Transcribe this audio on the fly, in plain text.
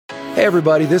Hey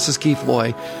everybody, this is Keith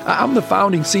Loy. I'm the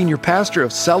founding senior pastor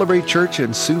of Celebrate Church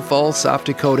in Sioux Falls, South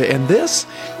Dakota, and this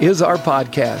is our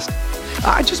podcast.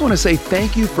 I just want to say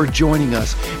thank you for joining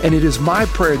us, and it is my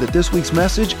prayer that this week's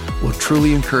message will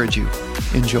truly encourage you.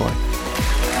 Enjoy.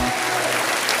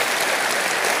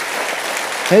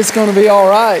 It's going to be all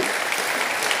right.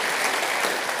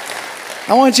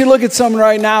 I want you to look at someone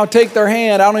right now, take their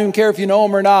hand. I don't even care if you know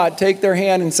them or not. Take their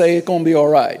hand and say, it's going to be all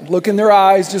right. Look in their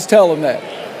eyes, just tell them that,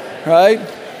 right?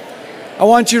 I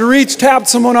want you to reach, tap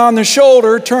someone on the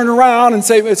shoulder, turn around and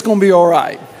say, it's going to be all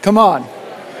right. Come on.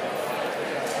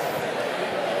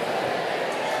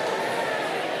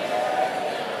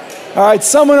 All right,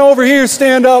 someone over here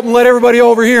stand up and let everybody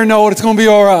over here know it's going to be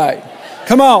all right.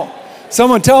 Come on.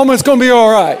 Someone tell them it's going to be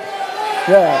all right.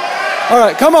 Yeah. All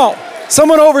right, come on.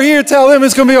 Someone over here tell them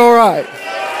it's going to be all right.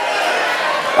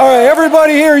 All right,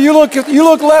 everybody here, you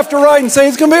look left or right and say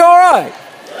it's going to be all right.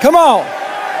 Come on.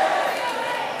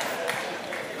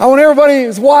 I want everybody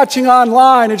who's watching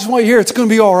online, I just want you to hear it's going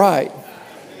to be all right.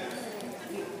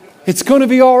 It's going to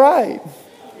be all right.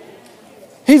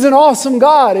 He's an awesome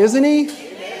God, isn't he?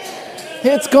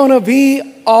 It's going to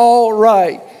be all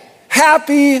right.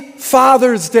 Happy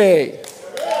Father's Day.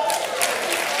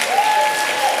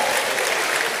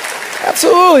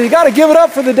 Absolutely. You got to give it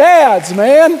up for the dads,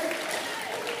 man.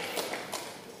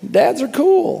 Dads are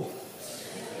cool.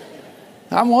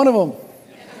 I'm one of them.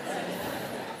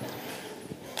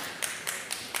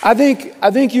 I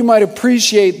think you might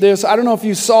appreciate this. I don't know if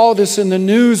you saw this in the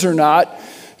news or not.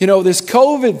 You know, this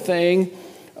COVID thing,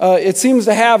 it seems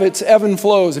to have its ebb and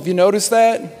flows. Have you noticed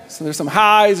that? So there's some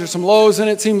highs, there's some lows, and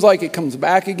it seems like it comes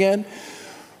back again.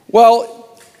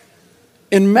 Well,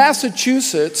 in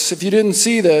Massachusetts, if you didn't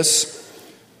see this,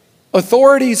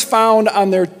 authorities found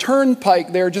on their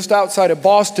turnpike there just outside of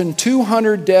Boston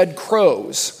 200 dead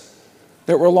crows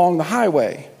that were along the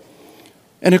highway.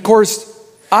 And of course,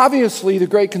 obviously the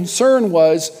great concern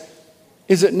was,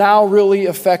 is it now really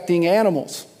affecting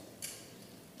animals?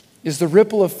 Is the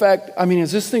ripple effect,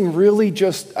 is this thing really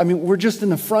we're just in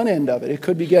the front end of it. It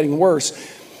could be getting worse.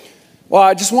 Well,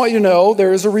 I just want you to know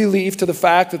there is a relief to the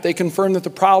fact that they confirmed that the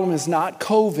problem is not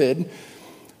COVID,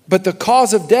 but the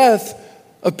cause of death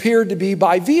appeared to be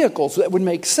by vehicles. That would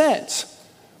make sense.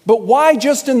 But why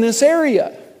just in this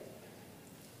area?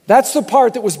 That's the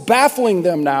part that was baffling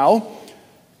them now.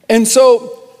 And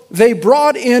so they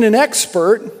brought in an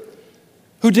expert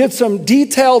who did some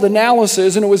detailed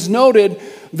analysis, and it was noted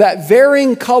that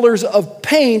varying colors of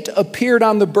paint appeared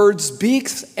on the birds'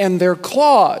 beaks and their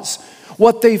claws.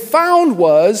 What they found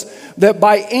was that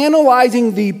by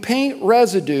analyzing the paint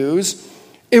residues,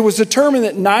 it was determined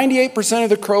that 98% of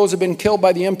the crows had been killed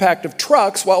by the impact of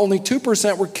trucks, while only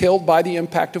 2% were killed by the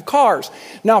impact of cars.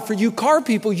 Now, for you car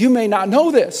people, you may not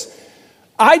know this.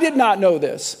 I did not know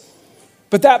this.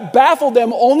 But that baffled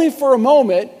them only for a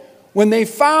moment when they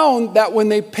found that when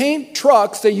they paint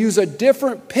trucks, they use a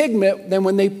different pigment than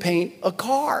when they paint a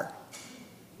car.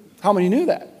 How many knew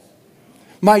that?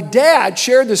 My dad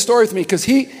shared this story with me because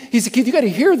he said, Keith, you got to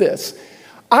hear this.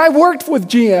 I worked with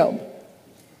GM.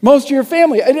 Most of your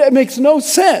family. It makes no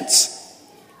sense.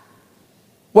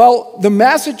 Well, the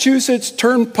Massachusetts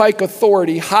Turnpike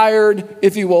Authority hired,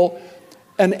 if you will,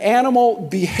 an animal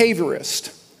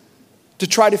behaviorist to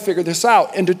try to figure this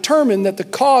out and determine that the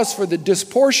cause for the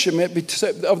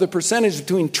disproportionate of the percentage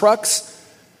between trucks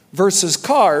versus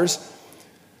cars,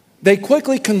 they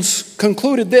quickly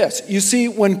concluded this. You see,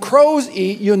 when crows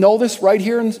eat, you know this right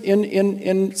here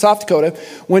in South Dakota,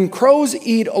 when crows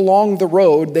eat along the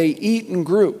road, they eat in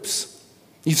groups.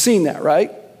 You've seen that,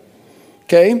 right?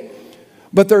 Okay?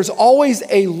 But there's always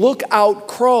a lookout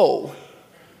crow.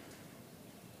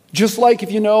 Just like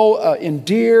if you know in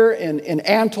deer and in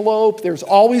antelope, there's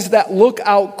always that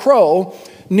lookout crow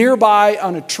nearby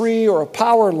on a tree or a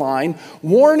power line,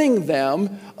 warning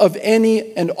them of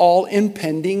any and all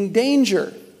impending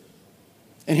danger.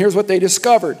 And here's what they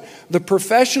discovered. The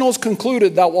professionals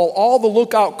concluded that while all the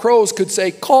lookout crows could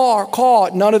say car,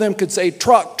 car, none of them could say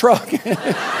truck, truck.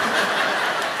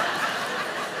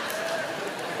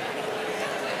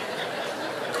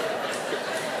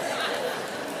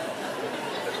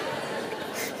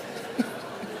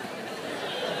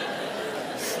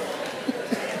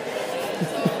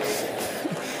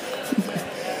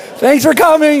 Thanks for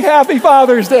coming. Happy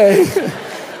Father's Day.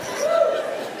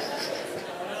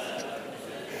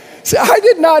 See, I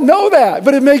did not know that,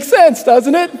 but it makes sense,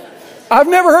 doesn't it? I've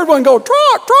never heard one go,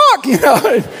 truck, truck, you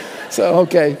know. So,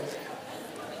 okay.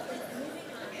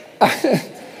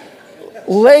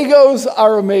 Legos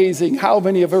are amazing. How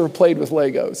many have ever played with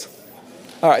Legos?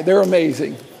 All right, they're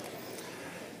amazing.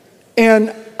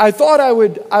 And I thought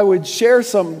I would share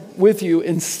some with you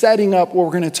in setting up what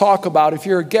we're going to talk about. If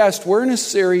you're a guest, we're in a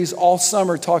series all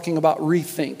summer talking about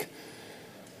rethink.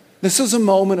 This is a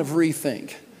moment of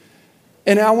rethink.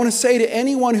 And I want to say to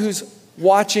anyone who's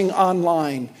watching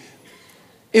online,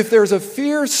 if there's a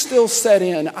fear still set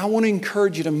in, I want to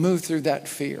encourage you to move through that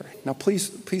fear. Now,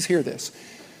 please hear this.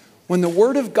 When the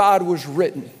Word of God was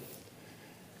written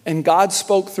and God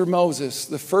spoke through Moses,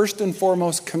 the first and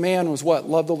foremost command was what?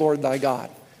 Love the Lord thy God.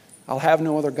 I'll have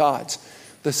no other gods.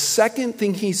 The second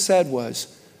thing he said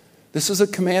was, this is a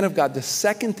command of God. The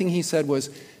second thing he said was,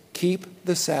 keep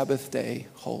the Sabbath day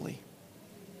holy.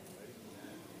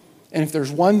 And if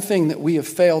there's one thing that we have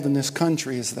failed in this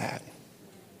country is that.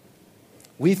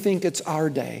 We think it's our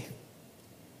day.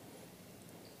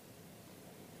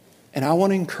 And I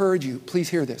want to encourage you, please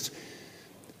hear this.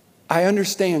 I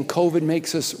understand COVID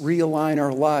makes us realign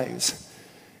our lives.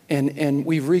 And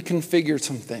we've reconfigured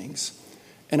some things.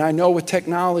 And I know with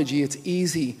technology, it's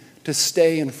easy to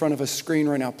stay in front of a screen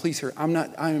right now. Please hear,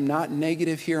 I am not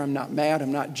negative here. I'm not mad.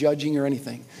 I'm not judging or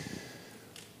anything.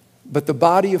 But the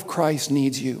body of Christ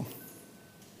needs you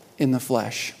in the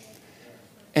flesh.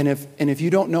 And if you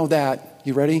don't know that,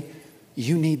 you ready?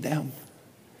 You need them.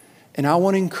 And I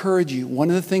want to encourage you, one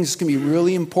of the things that's going to be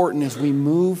really important as we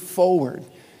move forward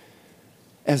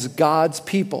as God's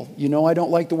people. You know I don't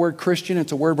like the word Christian.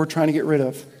 It's a word we're trying to get rid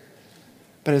of.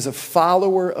 But as a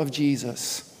follower of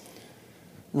Jesus,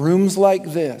 rooms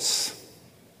like this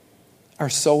are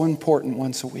so important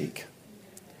once a week.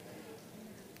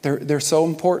 They're so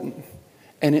important.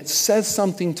 And it says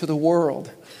something to the world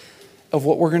of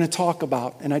what we're going to talk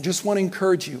about. And I just want to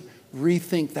encourage you,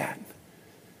 rethink that.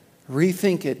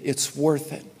 Rethink it. It's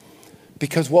worth it.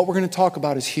 Because what we're going to talk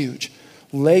about is huge.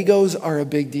 Legos are a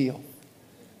big deal.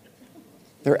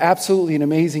 They're absolutely an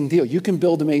amazing deal. You can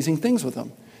build amazing things with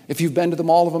them. If you've been to the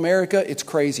Mall of America, it's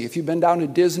crazy. If you've been down to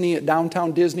Disney, at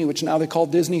downtown Disney, which now they call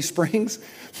Disney Springs,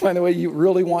 by the way, you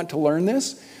really want to learn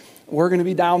this. We're going to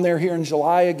be down there here in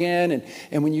July again.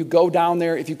 And when you go down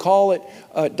there, if you call it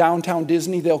downtown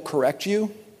Disney, they'll correct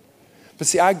you. But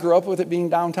see, I grew up with it being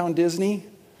downtown Disney.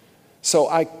 So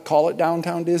I call it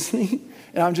downtown Disney.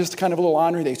 And I'm just kind of a little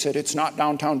ornery. They said, it's not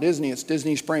downtown Disney, it's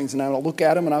Disney Springs. And I'll look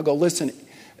at them and I'll go, listen,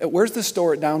 where's the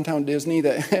store at downtown Disney?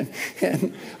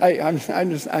 And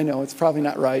I know it's probably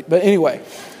not right. But anyway,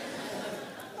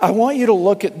 I want you to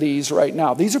look at these right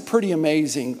now. These are pretty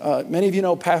amazing. Many of you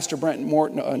know Pastor Brent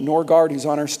Norgard, who's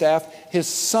on our staff. His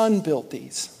son built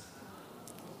these.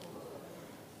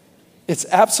 It's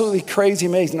absolutely crazy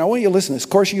amazing. I want you to listen to this. Of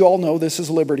course, you all know this is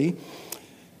Liberty.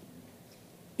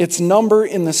 Its number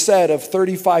in the set of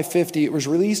 3550, it was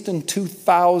released in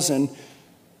 2000.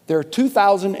 There are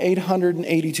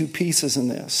 2,882 pieces in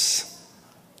this.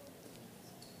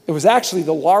 It was actually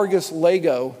the largest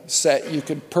Lego set you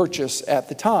could purchase at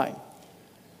the time.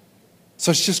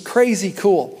 So it's just crazy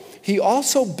cool. He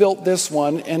also built this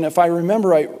one, and if I remember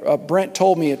right, Brent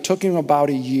told me it took him about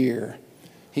a year.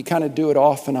 He kind of do it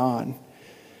off and on.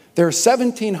 There are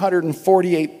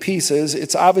 1,748 pieces.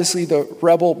 It's obviously the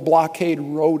Rebel Blockade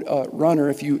Road Runner,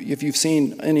 if you've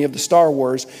seen any of the Star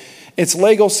Wars. It's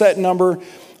Lego set number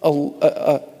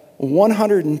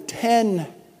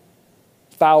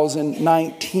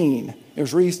 110,019. It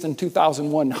was released in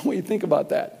 2001. Now, what do you think about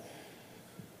that?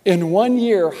 In 1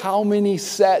 year, how many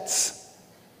sets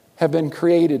have been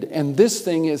created? And this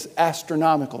thing is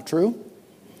astronomical, true?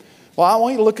 Well, I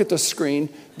want you to look at the screen.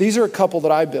 These are a couple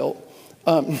that I built.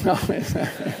 Okay.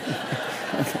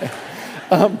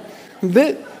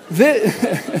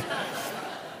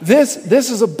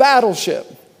 This is a battleship.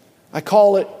 I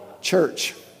call it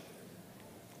church.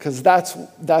 Because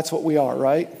that's what we are,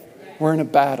 right? We're in a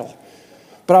battle.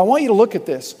 But I want you to look at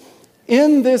this.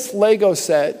 In this Lego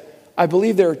set, I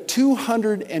believe there are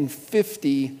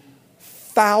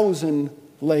 250,000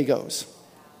 Legos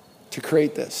to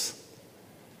create this.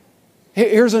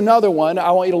 Here's another one.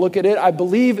 I want you to look at it. I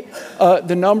believe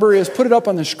the number is, put it up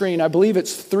on the screen. I believe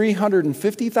it's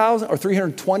 350,000 or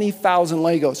 320,000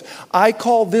 Legos. I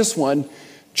call this one,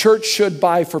 church should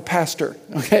buy for pastor.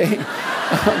 Okay?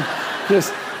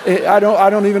 I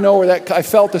don't even know where that, I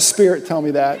felt the Spirit tell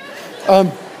me that.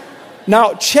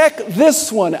 Now, check this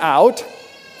one out.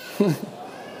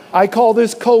 I call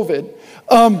this COVID.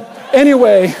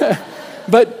 Anyway,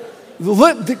 but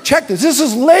check this. This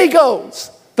is Legos.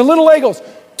 The little Legos.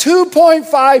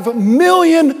 2.5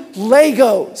 million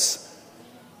Legos.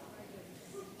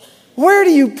 Where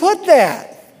do you put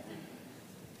that?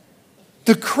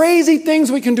 The crazy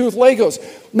things we can do with Legos.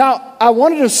 Now, I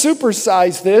wanted to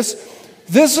supersize this.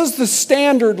 This is the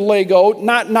standard Lego,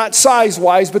 not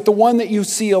size-wise, but the one that you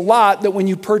see a lot that when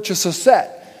you purchase a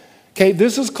set. Okay,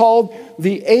 this is called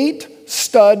the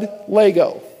 8-stud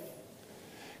Lego.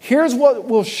 Here's what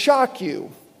will shock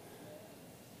you.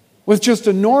 With just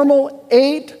a normal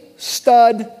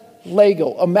 8-stud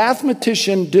Lego, a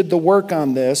mathematician did the work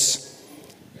on this.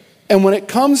 And when it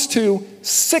comes to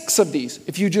 6 of these,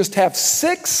 if you just have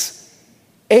 6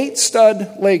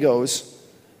 8-stud Legos,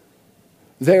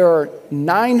 there are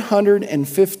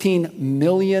 915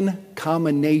 million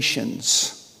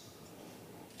combinations.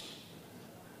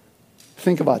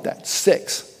 Think about that.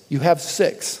 6. You have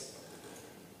 6.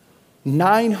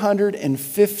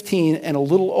 915 and a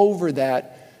little over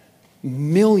that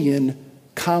million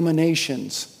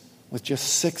combinations with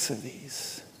just 6 of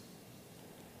these.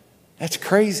 That's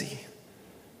crazy.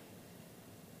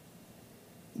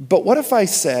 But what if I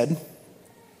said,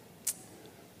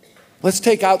 let's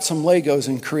take out some Legos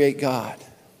and create God?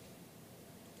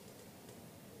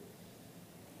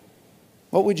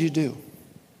 What would you do?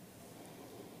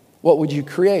 What would you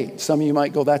create? Some of you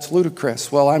might go, that's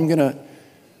ludicrous. Well, I'm going to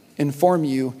inform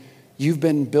you, you've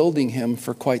been building him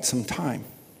for quite some time.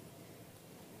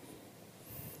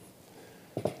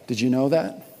 Did you know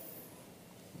that?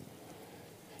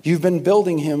 You've been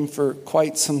building him for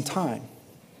quite some time.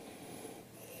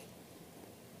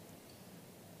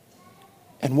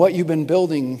 And what you've been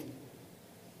building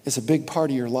is a big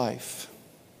part of your life.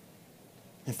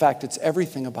 In fact, it's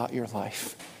everything about your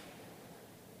life.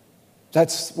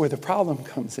 That's where the problem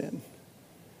comes in.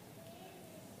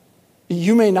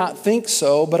 You may not think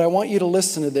so, but I want you to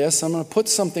listen to this. I'm going to put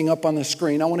something up on the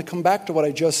screen. I want to come back to what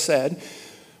I just said.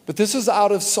 But this is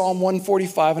out of Psalm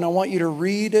 145, and I want you to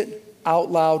read it out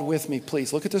loud with me,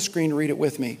 please. Look at the screen, read it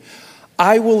with me.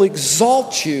 I will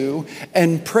exalt you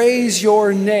and praise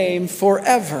your name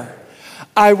forever.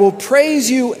 I will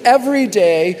praise you every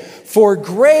day, for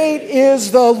great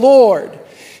is the Lord.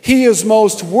 He is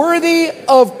most worthy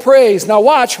of praise. Now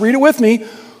watch, read it with me.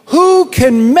 Who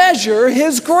can measure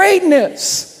his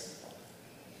greatness?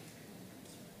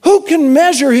 Who can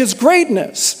measure his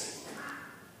greatness?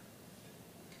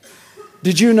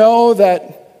 Did you know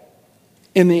that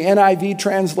in the NIV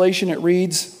translation it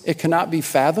reads, it cannot be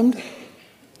fathomed?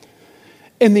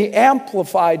 In the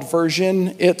Amplified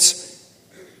version, it's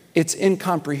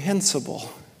incomprehensible.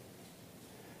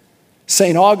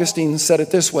 St. Augustine said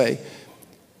it this way,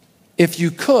 if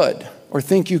you could or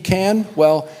think you can,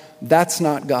 well, that's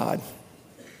not God.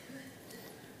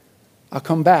 I'll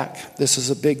come back. This is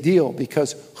a big deal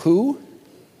because who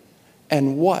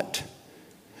and what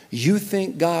you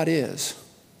think God is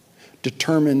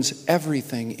determines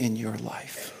everything in your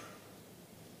life.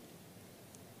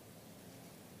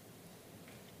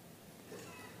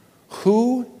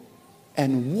 Who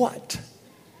and what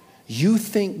you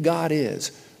think God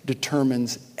is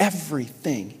determines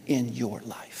everything in your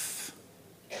life.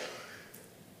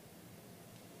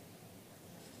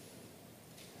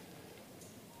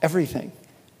 Everything.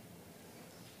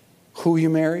 Who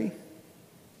you marry,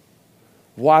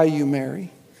 why you marry,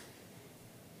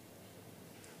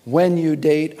 when you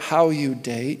date, how you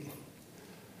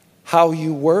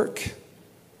work,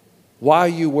 why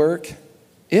you work,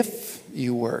 if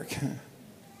you work.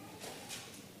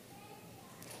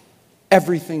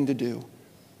 Everything to do.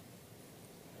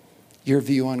 Your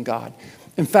view on God.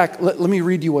 In fact, let me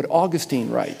read you what Augustine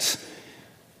writes.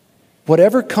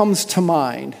 Whatever comes to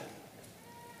mind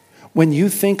when you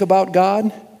think about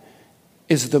God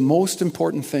is the most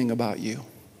important thing about you.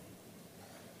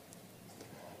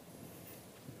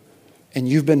 And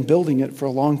you've been building it for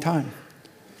a long time.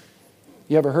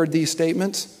 You ever heard these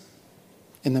statements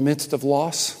in the midst of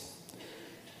loss?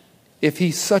 If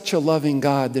he's such a loving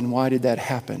God, then why did that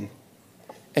happen?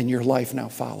 And your life now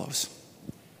follows.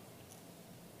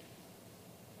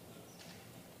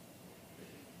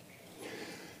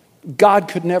 God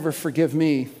could never forgive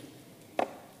me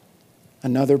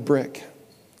another brick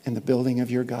in the building of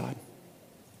your God.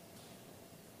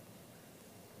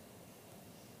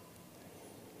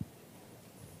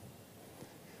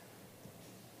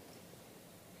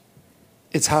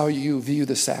 It's how you view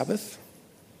the Sabbath.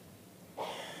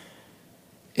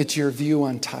 It's your view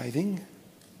on tithing.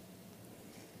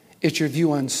 It's your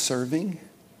view on serving.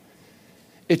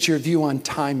 It's your view on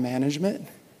time management.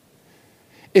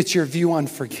 It's your view on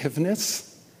forgiveness.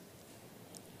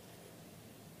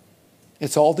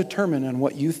 It's all determined on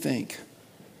what you think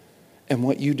and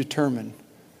what you determine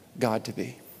God to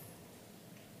be.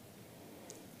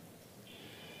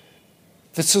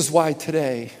 This is why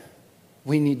today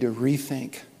we need to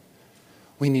rethink.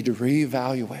 We need to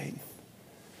reevaluate.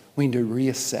 We need to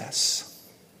reassess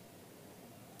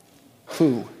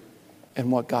who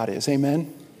and what God is.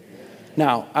 Amen?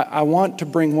 Now, I want to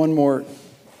bring one more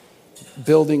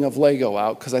building of Lego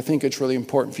out because I think it's really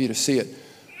important for you to see it.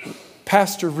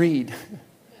 Pastor Reed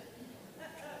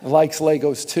likes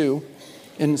Legos too.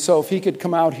 And so if he could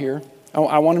come out here,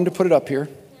 I want him to put it up here.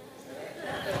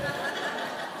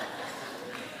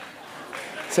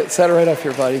 Set it right up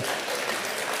here, buddy.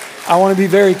 I want to be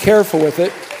very careful with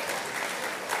it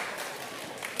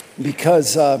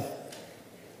because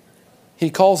he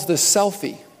calls this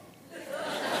selfie.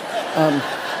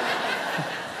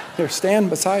 Here, stand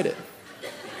beside it.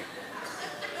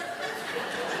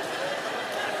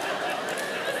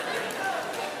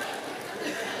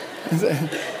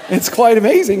 It's quite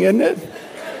amazing, isn't it?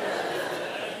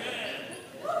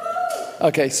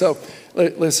 Okay, so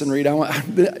listen, Reed.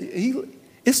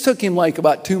 This took him like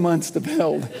about 2 months to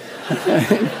build.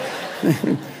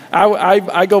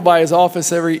 I go by his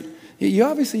office you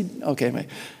obviously, okay, mate.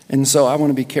 And so I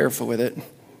want to be careful with it.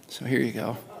 So here you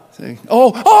go. See?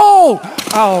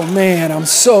 Oh, man, I'm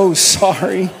so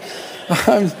sorry.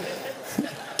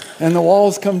 And the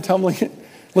walls come tumbling. It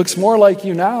looks more like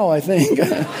you now, I think.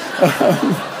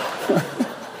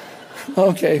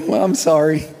 Okay, well, I'm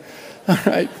sorry. All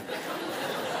right.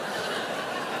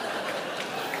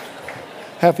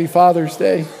 Happy Father's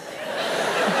Day.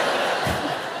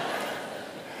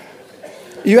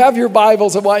 You have your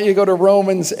Bibles. I want you to go to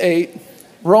Romans 8.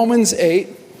 Romans 8,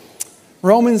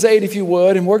 if you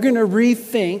would. And we're going to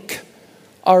rethink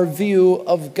our view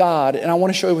of God. And I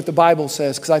want to show you what the Bible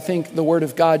says, because I think the Word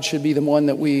of God should be the one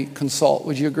that we consult.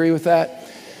 Would you agree with that?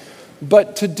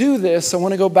 But to do this, I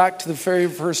want to go back to the very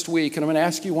first week. And I'm going to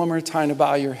ask you one more time to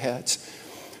bow your heads.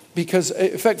 Because,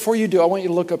 in fact, before you do, I want you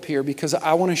to look up here because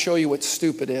I want to show you what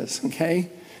stupid is, okay?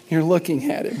 You're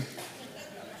looking at him.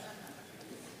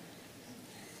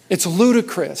 It's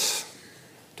ludicrous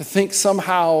to think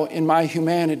somehow in my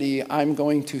humanity I'm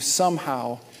going to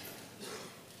somehow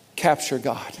capture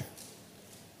God.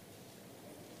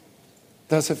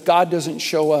 Thus, if God doesn't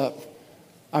show up,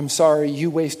 I'm sorry, you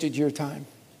wasted your time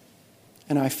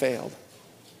and I failed.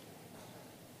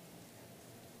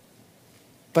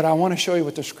 But I want to show you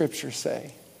what the scriptures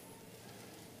say.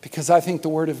 Because I think the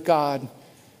Word of God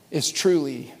is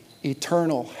truly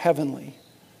eternal, heavenly.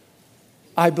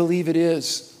 I believe it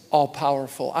is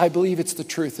all-powerful. I believe it's the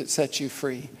truth that sets you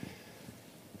free.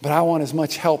 But I want as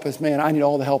much help as, man, I need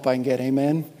all the help I can get,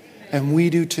 amen? And we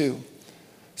do too.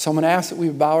 So I'm going to ask that we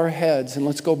bow our heads and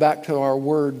let's go back to our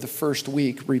word the first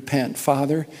week, repent.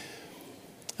 Father,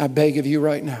 I beg of you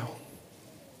right now.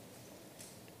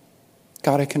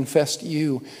 God, I confess to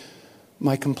you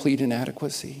my complete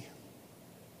inadequacy.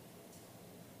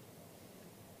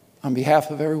 On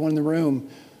behalf of everyone in the room,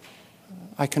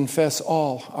 I confess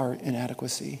all our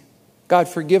inadequacy. God,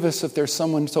 forgive us if there's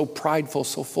someone so prideful,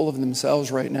 so full of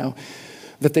themselves right now,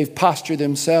 that they've postured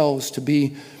themselves to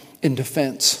be in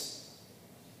defense.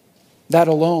 That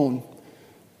alone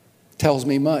tells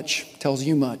me much, tells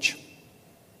you much.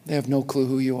 They have no clue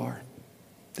who you are.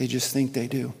 They just think they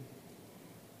do.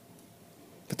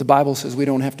 But the Bible says we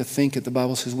don't have to think it. The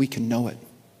Bible says we can know it.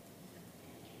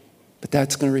 But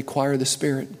that's going to require the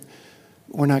Spirit.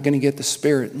 We're not going to get the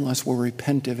Spirit unless we're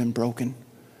repentive and broken.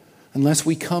 Unless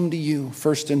we come to you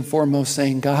first and foremost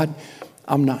saying, God,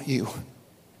 I'm not you.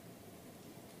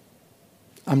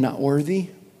 I'm not worthy.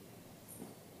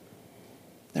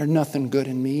 There's nothing good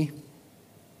in me.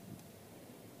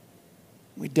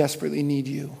 We desperately need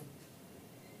you.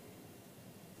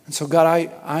 And so, God,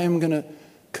 I am going to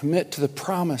commit to the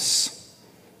promise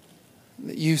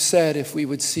that you said if we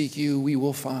would seek you, we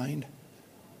will find.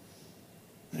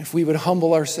 And if we would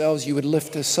humble ourselves, you would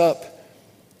lift us up.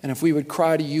 And if we would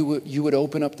cry to you, you would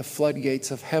open up the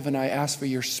floodgates of heaven. I ask for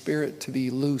your Spirit to be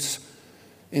loose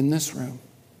in this room,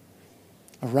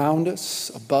 around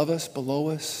us, above us, below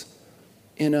us,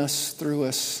 in us, through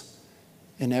us,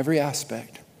 in every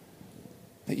aspect,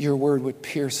 that your word would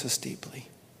pierce us deeply.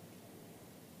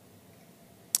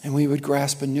 And we would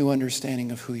grasp a new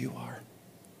understanding of who you are.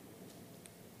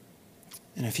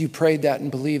 And if you prayed that and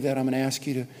believed that, I'm going to ask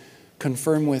you to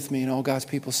confirm with me. And all God's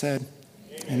people said,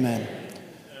 amen.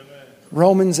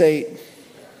 Romans 8.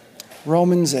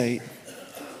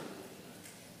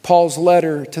 Paul's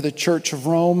letter to the church of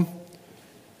Rome,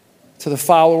 to the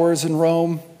followers in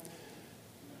Rome.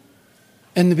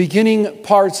 In the beginning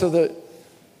parts of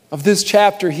this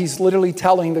chapter, he's literally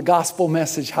telling the gospel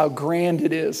message, how grand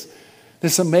it is.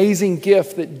 This amazing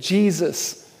gift that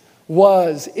Jesus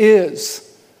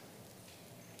is,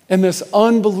 and this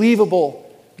unbelievable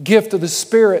gift of the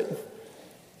Spirit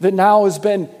that now has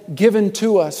been given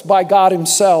to us by God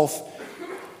himself.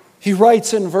 He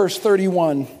writes in verse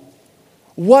 31,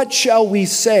 "What shall we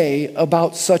say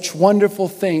about such wonderful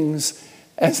things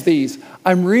as these?"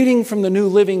 I'm reading from the New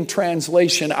Living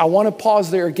Translation. I want to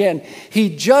pause there again.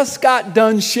 He just got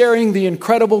done sharing the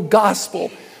incredible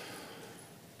gospel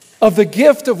of the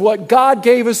gift of what God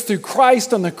gave us through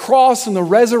Christ on the cross and the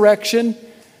resurrection,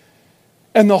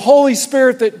 and the Holy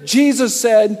Spirit that Jesus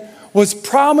said was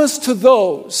promised to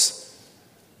those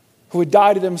who would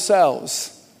die to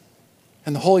themselves,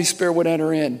 and the Holy Spirit would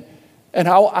enter in. And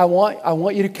I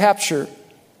want you to capture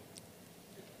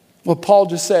what Paul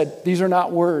just said. These are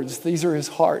not words, these are his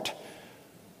heart.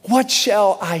 What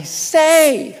shall I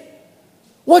say?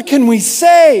 What can we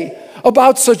say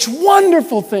about such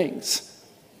wonderful things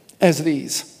as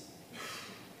these?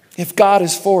 If God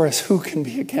is for us, who can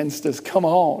be against us? Come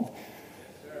on.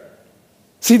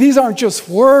 See, these aren't just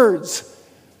words.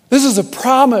 This is a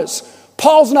promise.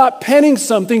 Paul's not penning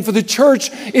something for the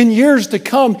church in years to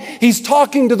come. He's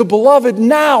talking to the beloved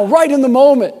now, right in the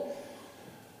moment.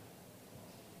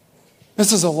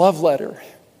 This is a love letter.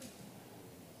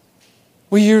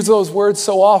 We use those words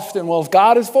so often. Well, if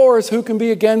God is for us, who can be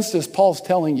against us? Paul's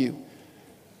telling you,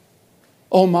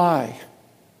 oh my,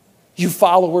 you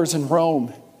followers in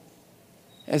Rome,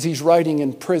 as he's writing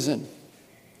in prison.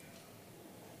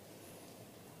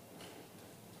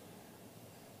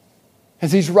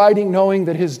 As he's writing knowing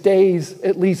that his days,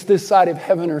 at least this side of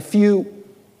heaven, are few.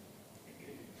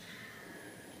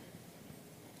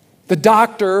 The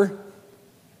doctor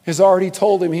has already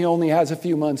told him he only has a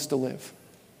few months to live.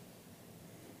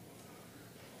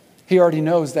 He already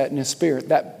knows that in his spirit,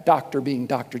 that doctor being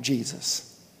Dr.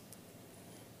 Jesus.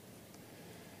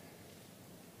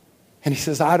 And he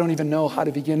says, I don't even know how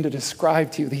to begin to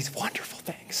describe to you these wonderful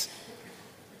things.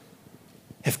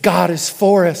 If God is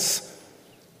for us,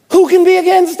 who can be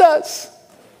against us?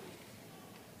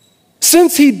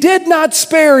 Since he did not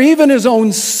spare even his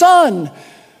own son,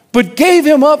 but gave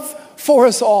him up for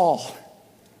us all,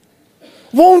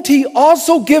 won't he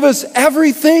also give us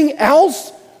everything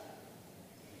else?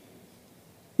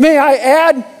 May I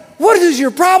add, what is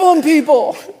your problem,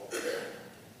 people?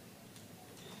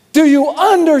 Do you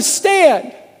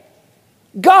understand?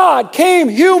 God came,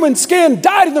 human skin,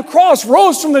 died on the cross,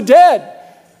 rose from the dead.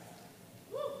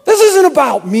 This isn't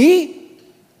about me.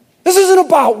 This isn't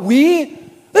about we.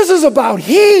 This is about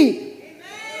He. Amen.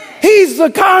 He's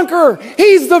the conqueror.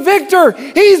 He's the victor.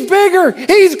 He's bigger.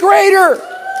 He's greater.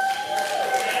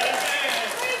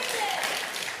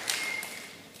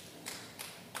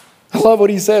 I love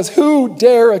what he says. Who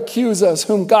dare accuse us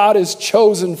whom God has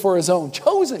chosen for his own?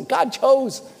 Chosen. God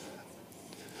chose.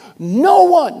 No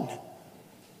one.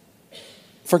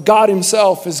 For God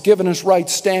himself has given us right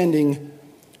standing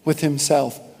with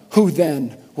himself. Who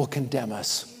then will condemn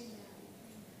us?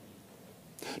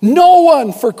 No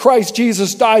one, for Christ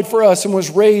Jesus died for us and was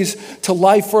raised to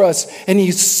life for us. And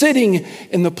he's sitting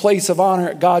in the place of honor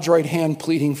at God's right hand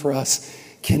pleading for us.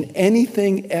 Can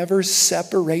anything ever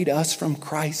separate us from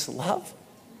Christ's love?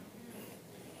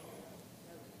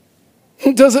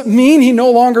 Does it mean he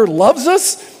no longer loves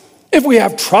us if we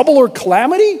have trouble or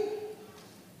calamity?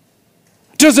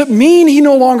 Does it mean he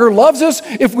no longer loves us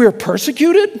if we are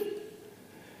persecuted?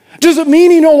 Does it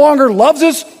mean he no longer loves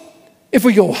us if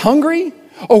we go hungry,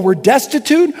 or we're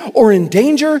destitute, or in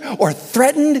danger, or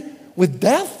threatened with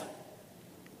death?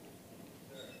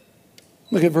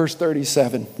 Look at verse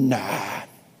 37. Nah.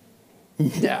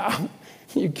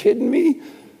 You kidding me?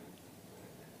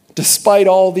 Despite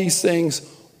all these things,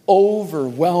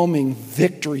 overwhelming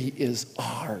victory is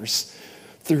ours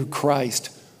through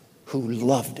Christ who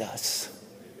loved us.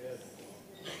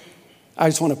 I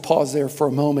just want to pause there for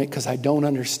a moment because I don't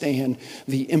understand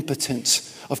the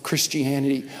impotence of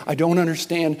Christianity. I don't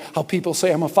understand how people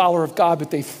say, I'm a follower of God, but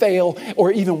they fail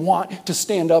or even want to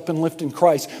stand up and lift in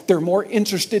Christ. They're more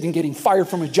interested in getting fired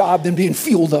from a job than being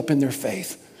fueled up in their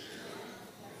faith.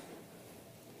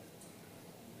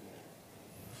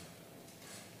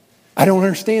 I don't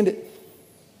understand it.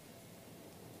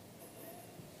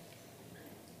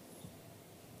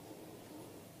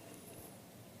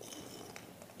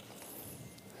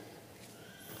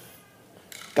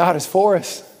 God is for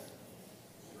us.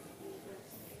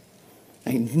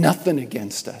 Ain't nothing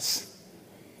against us.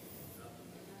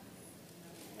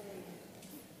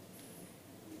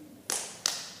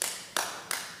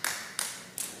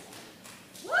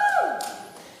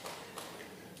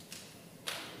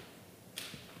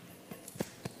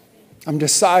 I'm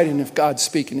deciding if God's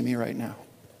speaking to me right now,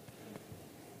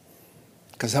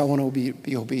 because I want to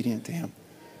be obedient to him.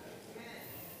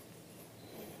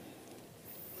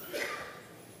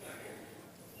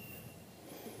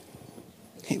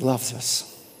 He loves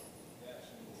us.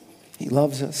 He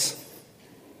loves us.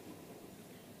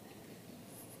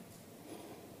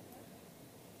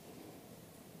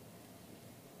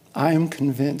 I am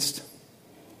convinced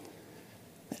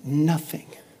that nothing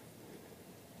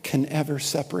can ever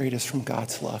separate us from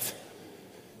God's love.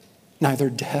 Neither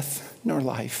death nor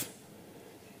life.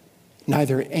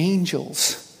 Neither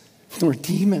angels nor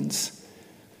demons.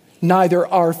 Neither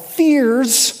our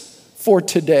fears for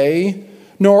today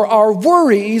nor our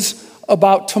worries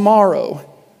about tomorrow.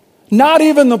 Not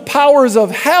even the powers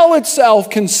of hell itself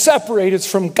can separate us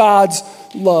from God's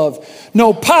love.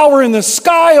 No power in the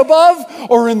sky above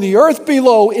or in the earth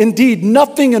below. Indeed,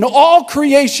 nothing in all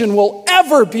creation will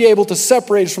ever be able to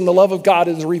separate us from the love of God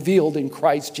as revealed in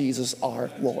Christ Jesus our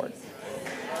Lord.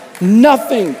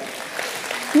 Nothing.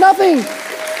 Nothing.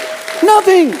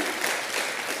 Nothing.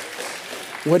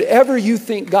 Whatever you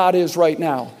think God is right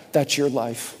now, that's your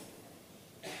life.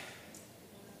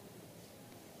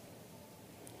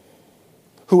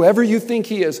 Whoever you think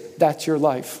He is, that's your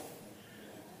life.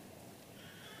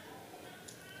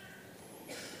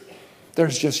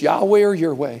 There's just Yahweh or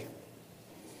your way.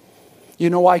 You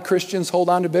know why Christians hold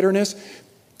on to bitterness?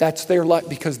 That's their life,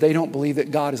 because they don't believe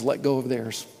that God has let go of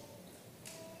theirs.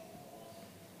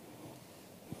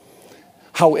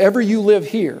 However you live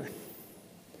here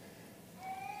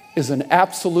is an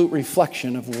absolute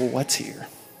reflection of what's here.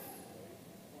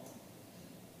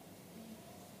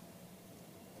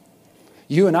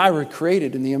 You and I were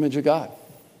created in the image of God.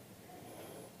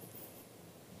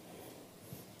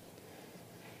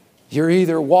 You're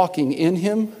either walking in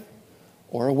Him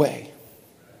or away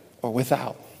or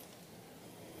without.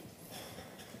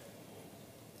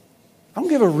 I don't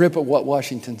give a rip at what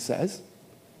Washington says.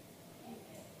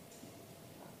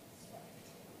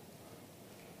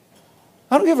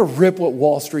 I don't give a rip what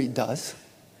Wall Street does.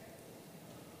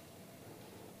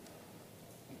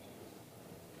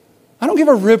 I don't give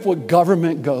a rip what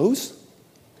government goes.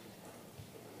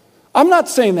 I'm not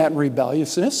saying that in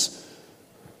rebelliousness.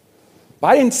 But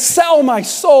I didn't sell my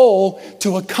soul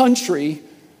to a country.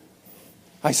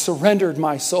 I surrendered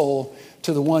my soul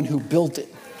to the one who built it.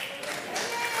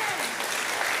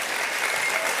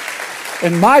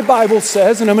 And my Bible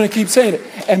says, and I'm going to keep saying it,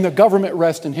 and the government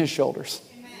rests in His shoulders.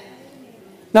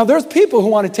 Now, there's people who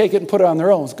want to take it and put it on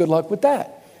their own. Good luck with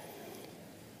that.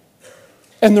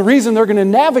 And the reason they're going to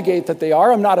navigate that they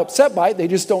are, I'm not upset by it, they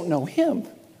just don't know Him.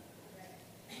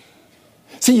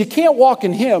 See, you can't walk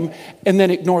in Him and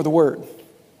then ignore the Word.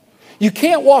 You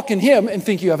can't walk in Him and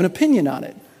think you have an opinion on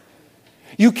it.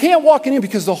 You can't walk in Him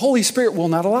because the Holy Spirit will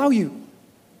not allow you.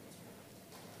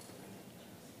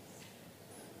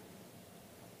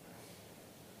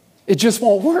 It just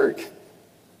won't work.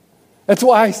 That's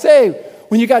why I say,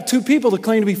 when you got two people that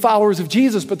claim to be followers of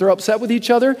Jesus, but they're upset with each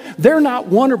other, they're not,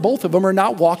 one or both of them are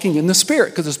not walking in the Spirit,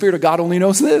 because the Spirit of God only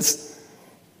knows this.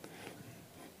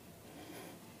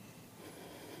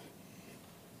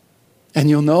 And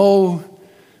you'll know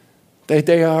that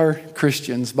they are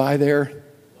Christians by their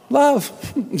love.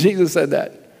 Jesus said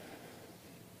that.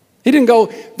 He didn't go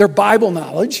their Bible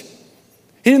knowledge.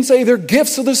 He didn't say they're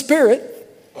gifts of the Spirit.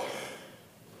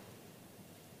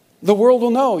 The world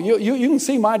will know. You can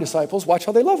see my disciples. Watch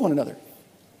how they love one another.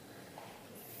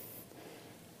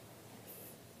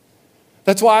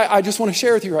 That's why I just want to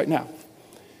share with you right now.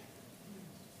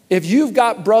 If you've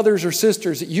got brothers or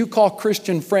sisters that you call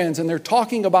Christian friends and they're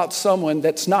talking about someone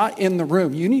that's not in the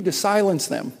room, you need to silence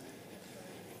them.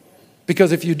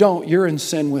 Because if you don't, you're in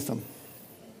sin with them.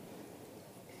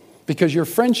 Because your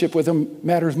friendship with them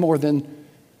matters more than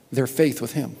their faith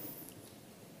with Him.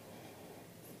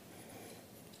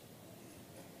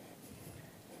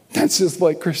 That's just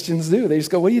what Christians do. They just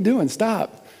go, what are you doing?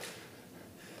 Stop.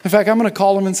 In fact, I'm going to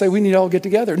call them and say, we need to all get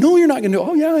together. No, you're not going to do it.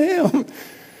 Oh, yeah, I am.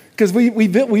 Because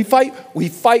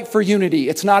we fight for unity.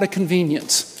 It's not a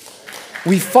convenience.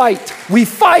 We fight.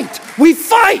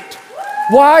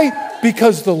 Why?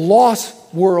 Because the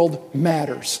lost world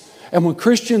matters. And when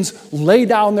Christians lay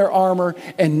down their armor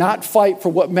and not fight for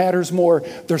what matters more,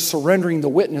 they're surrendering the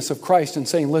witness of Christ and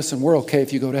saying, listen, we're okay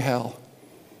if you go to hell.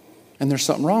 And there's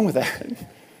something wrong with that.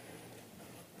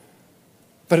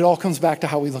 But it all comes back to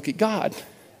how we look at God.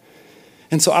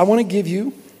 And so I want to give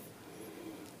you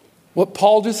what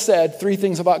Paul just said, 3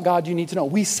 things about God you need to know.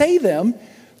 We say them,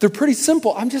 they're pretty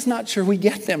simple. I'm just not sure we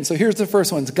get them. So here's the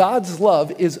first one. God's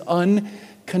love is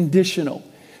unconditional.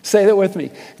 Say that with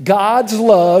me. God's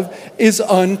love is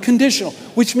unconditional,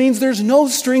 which means there's no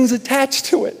strings attached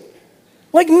to it.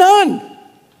 Like none.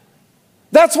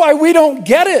 That's why we don't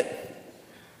get it.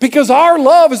 Because our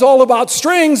love is all about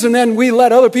strings and then we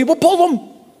let other people pull them.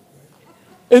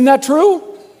 Isn't that true?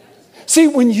 See,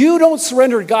 when you don't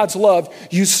surrender God's love,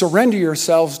 you surrender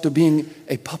yourselves to being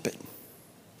a puppet.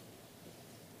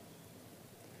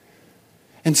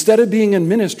 Instead of being in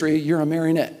ministry, you're a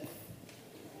marionette.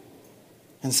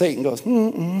 And Satan goes,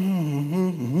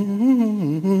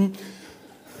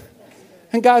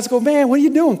 And guys go, man, what are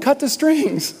you doing? Cut the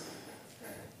strings.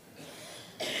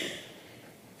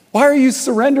 Why are you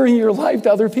surrendering your life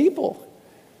to other people?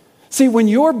 See, when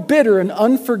you're bitter and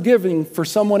unforgiving for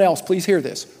someone else, please hear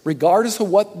this, regardless of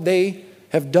what they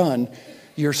have done,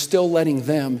 you're still letting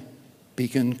them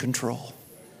be in control.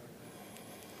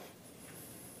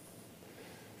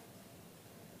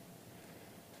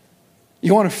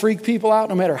 You want to freak people out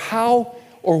no matter how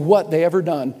or what they ever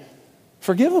done,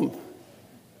 forgive them.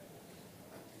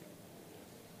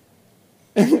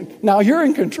 Now you're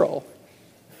in control.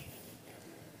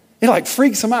 It like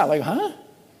freaks them out, like, huh?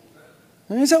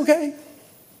 It's okay.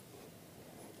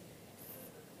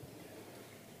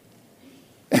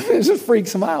 It just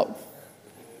freaks them out.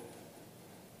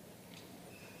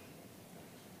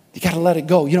 You got to let it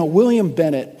go. You know, William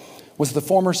Bennett was the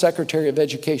former Secretary of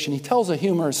Education. He tells a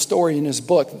humorous story in his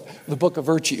book, The Book of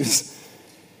Virtues.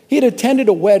 He had attended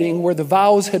a wedding where the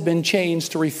vows had been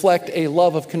changed to reflect a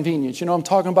love of convenience. You know what I'm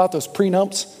talking about, those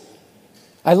prenups?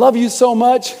 I love you so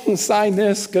much, sign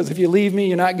this, because if you leave me,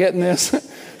 you're not getting this.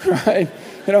 Right?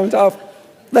 You know what I'm talking?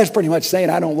 That's pretty much saying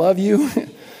I don't love you.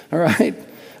 All right?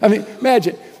 I mean,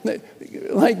 imagine,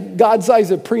 like God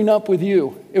signs a prenup with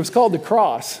you. It was called the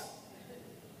cross.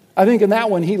 I think in that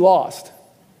one he lost.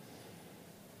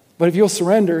 But if you'll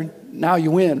surrender, now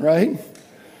you win, right?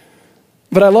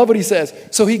 But I love what he says.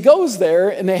 So he goes there,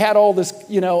 and they had all this,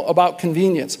 about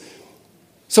convenience.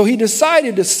 So he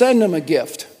decided to send him a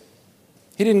gift.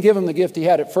 He didn't give him the gift he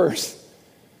had at first.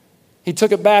 He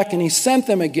took it back, and he sent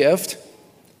them a gift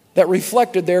that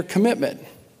reflected their commitment.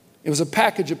 It was a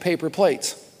package of paper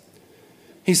plates.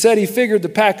 He said he figured the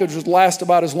package would last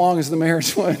about as long as the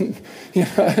marriage would.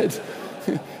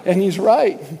 And he's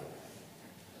right.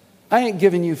 I ain't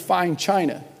giving you fine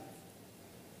china.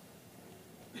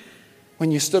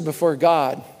 When you stood before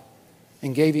God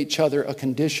and gave each other a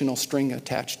conditional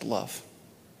string-attached love.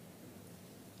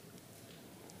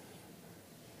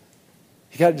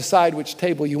 You got to decide which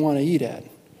table you want to eat at.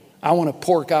 I want to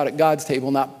pork out at God's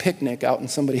table, not picnic out in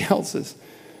somebody else's.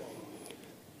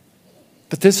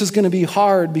 But this is going to be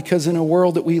hard because in a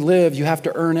world that we live, you have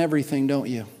to earn everything, don't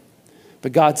you?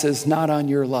 But God says, not on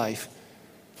your life.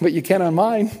 But you can on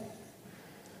mine.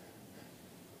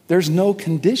 There's no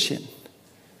condition.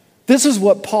 This is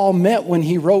what Paul meant when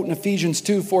he wrote in Ephesians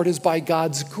 2, for it is by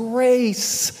God's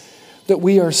grace that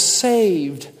we are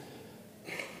saved.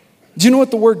 Do you know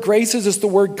what the word grace is? It's the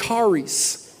word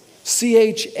charis.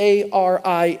 C-H-A-R-I-S,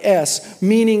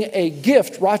 meaning a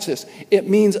gift. Watch this. It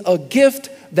means a gift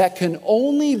that can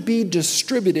only be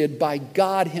distributed by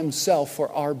God himself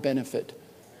for our benefit.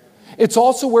 It's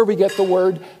also where we get the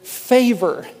word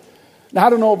favor. Now, I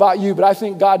don't know about you, but I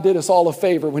think God did us all a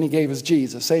favor when he gave us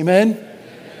Jesus. Amen? Amen.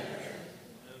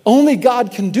 Only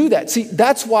God can do that. See,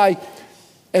 that's why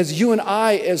as you and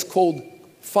I, as called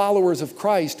followers of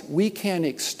Christ, we can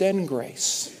extend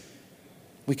grace.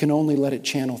 We can only let it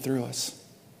channel through us.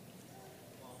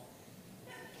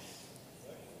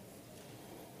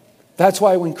 That's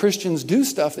why when Christians do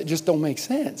stuff that just don't make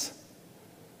sense.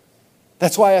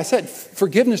 That's why I said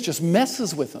forgiveness just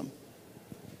messes with them.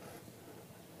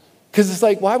 Because it's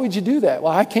like, why would you do that?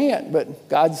 Well, I can't, but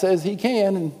God says he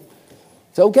can, and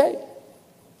it's okay.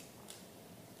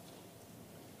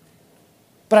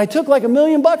 But I took like $1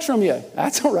 million from you.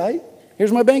 That's all right.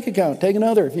 Here's my bank account. Take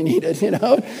another if you need it, I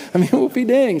mean, whoopie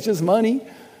dang, it's just money.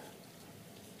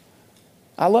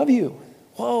 I love you.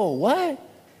 Whoa, what?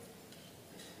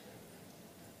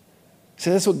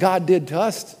 See, that's what God did to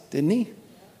us, didn't he?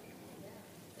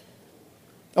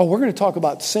 Oh, we're going to talk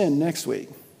about sin next week.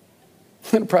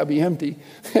 It'll probably be empty.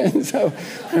 And so,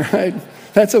 all right,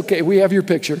 that's okay. We have your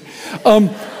picture. I'm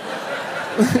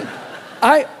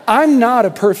not a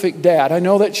perfect dad. I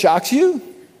know that shocks you,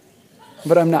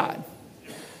 but I'm not.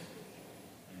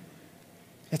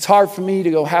 It's hard for me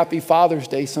to go Happy Father's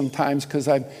Day sometimes because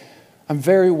I'm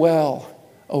very well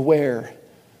aware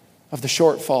of the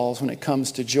shortfalls when it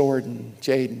comes to Jordan,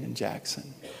 Jaden, and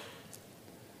Jackson.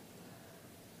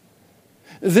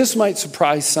 This might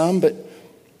surprise some, but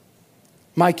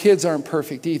my kids aren't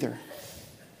perfect either.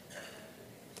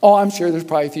 Oh, I'm sure there's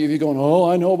probably a few of you going, oh,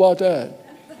 I know about that.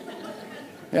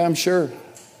 Yeah, I'm sure.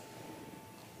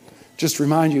 Just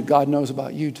remind you, God knows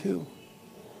about you too.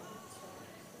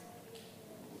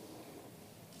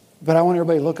 But I want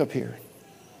everybody to look up here.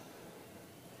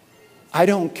 I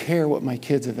don't care what my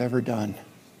kids have ever done.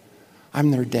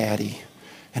 I'm their daddy,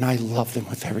 and I love them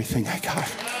with everything I got.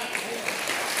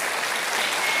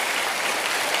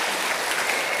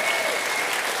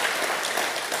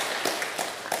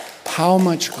 How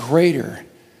much greater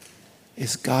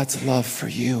is God's love for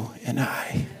you and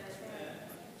I.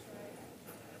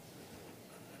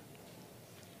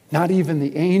 Not even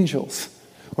the angels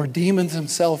or demons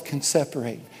themselves can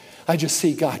separate. I just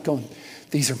see God going,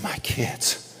 these are my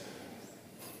kids.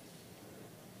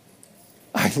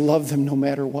 I love them no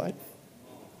matter what.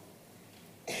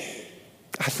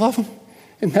 I love them.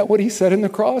 Isn't that what he said in the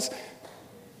cross?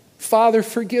 Father,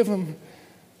 forgive them.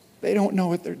 They don't know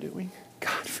what they're doing.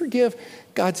 God, forgive.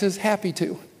 God says, happy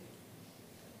to.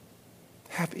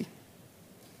 Happy.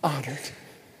 Honored.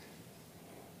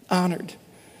 Honored.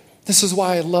 This is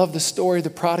why I love the story of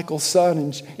the prodigal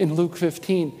son in Luke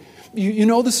 15. You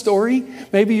know the story?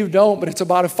 Maybe you don't, but it's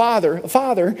about a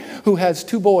father who has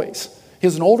two boys. He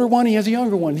has an older one, he has a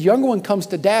younger one. The younger one comes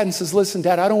to dad and says, listen,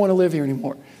 Dad, I don't want to live here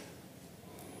anymore.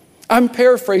 I'm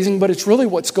paraphrasing, but it's really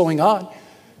what's going on.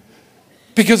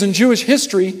 Because in Jewish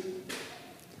history,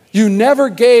 you never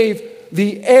gave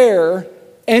the heir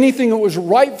anything that was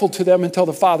rightful to them until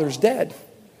the father's dead.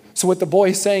 So what the boy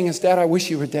is saying is, Dad, I wish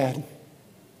you were dead.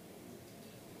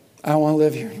 I don't want to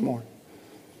live here anymore.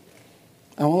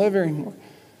 I don't want to live here anymore.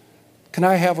 Can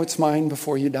I have what's mine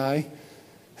before you die?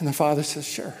 And the father says,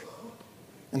 sure.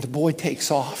 And the boy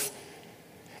takes off.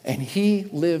 And he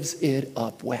lives it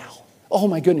up well. Oh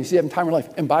my goodness, he's having time of life.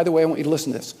 And by the way, I want you to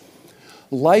listen to this.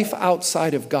 Life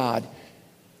outside of God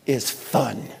is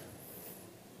fun.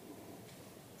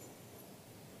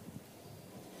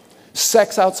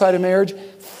 Sex outside of marriage,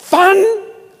 fun.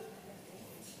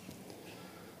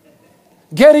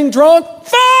 Getting drunk,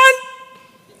 fun.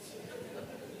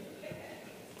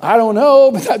 I don't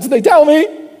know, but that's what they tell me.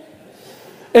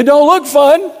 It don't look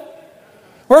fun.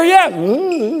 Where are you at?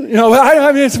 You know,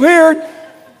 I mean, it's weird,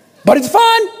 but it's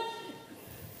fun.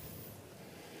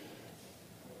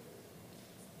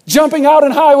 Jumping out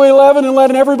on Highway 11 and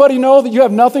letting everybody know that you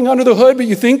have nothing under the hood, but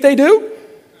you think they do.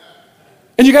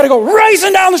 And you got to go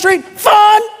racing down the street.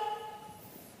 Fun.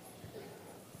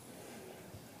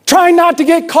 Trying not to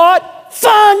get caught.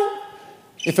 Fun.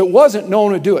 If it wasn't, no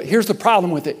one would do it. Here's the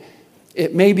problem with it.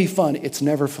 It may be fun. It's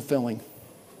never fulfilling.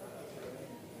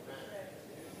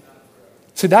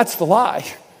 See, that's the lie.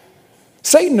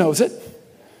 Satan knows it.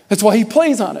 That's why he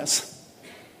plays on us.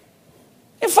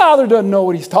 Your father doesn't know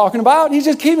what he's talking about. He's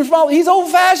just keeping from all. He's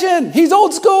old-fashioned. He's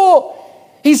old school.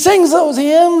 He sings those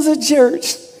hymns at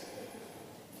church.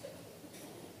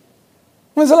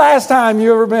 When's the last time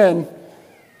you ever been?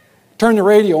 Turn the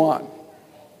radio on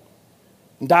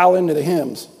and dial into the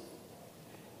hymns.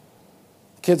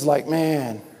 Kids like,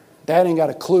 man, Dad ain't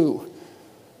got a clue.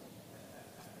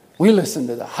 We listen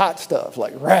to the hot stuff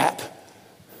like rap.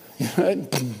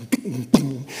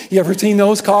 You ever seen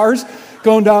those cars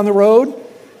going down the road?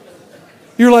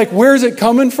 You're like, where's it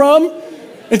coming from?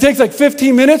 It takes like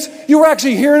 15 minutes. You were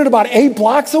actually hearing it about 8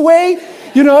 blocks away.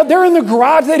 You know, they're in the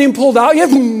garage. They didn't pull out yet.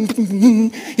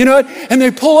 You know, and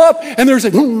they pull up and there's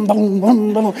a, you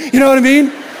know what I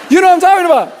mean? You know what I'm talking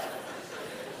about.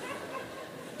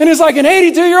 And it's like an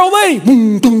 82-year-old lady.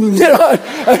 You know,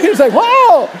 it's like,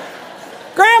 wow,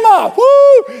 grandma,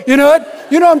 woo. You know what?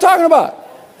 You know what I'm talking about.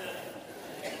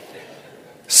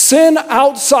 Sin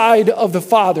outside of the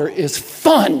Father is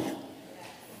fun,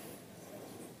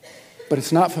 but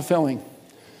it's not fulfilling.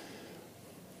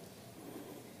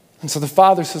 And so the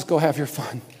Father says, go have your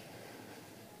fun.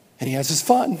 And he has his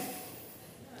fun.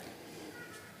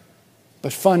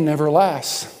 But fun never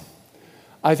lasts.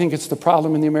 I think it's the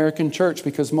problem in the American church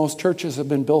because most churches have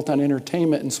been built on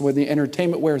entertainment. And so when the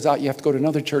entertainment wears out, you have to go to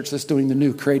another church that's doing the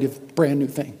new, creative, brand new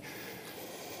thing.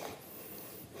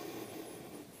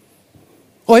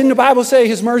 Well, didn't the Bible say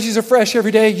his mercies are fresh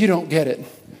every day? You don't get it.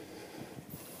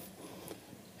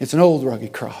 It's an old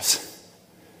rugged cross.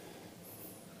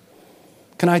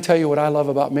 Can I tell you what I love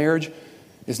about marriage?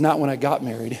 Is not when I got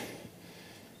married.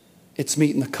 It's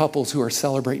meeting the couples who are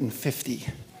celebrating 50,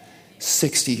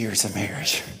 60 years of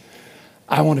marriage.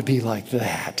 I want to be like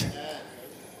that.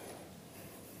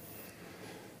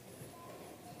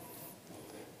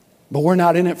 But we're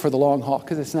not in it for the long haul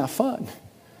because it's not fun.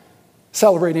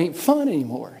 Celebrating ain't fun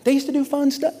anymore. They used to do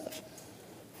fun stuff.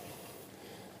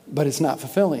 But it's not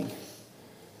fulfilling.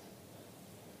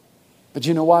 But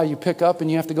you know why you pick up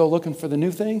and you have to go looking for the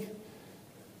new thing?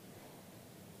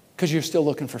 Because you're still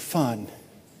looking for fun.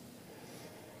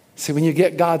 See, when you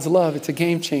get God's love, it's a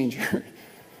game changer.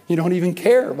 You don't even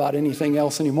care about anything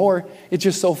else anymore. It's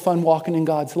just so fun walking in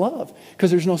God's love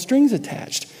because there's no strings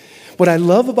attached. What I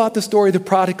love about the story of the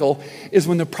prodigal is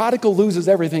when the prodigal loses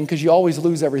everything, because you always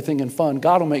lose everything in fun,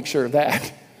 God will make sure of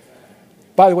that.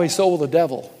 By the way, so will the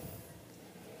devil.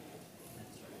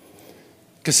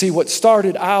 Because see, what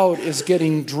started out is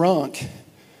getting drunk.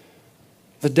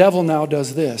 The devil now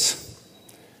does this.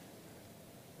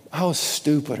 How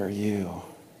stupid are you?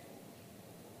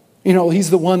 You know, he's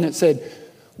the one that said,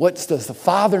 what does the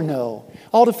Father know?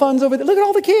 All the fun's over there. Look at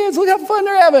all the kids. Look how fun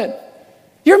they're having.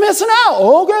 You're missing out.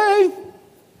 Okay.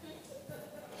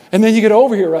 And then you get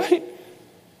over here, right?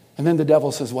 And then the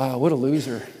devil says, wow, what a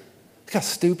loser. Look how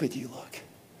stupid you look.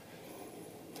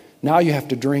 Now you have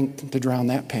to drink to drown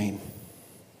that pain.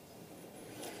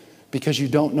 Because you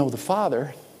don't know the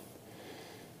Father.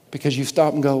 Because you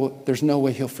stop and go, there's no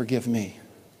way he'll forgive me.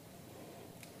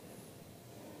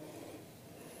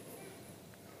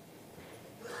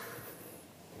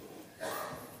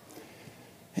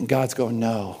 And God's going,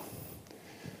 no.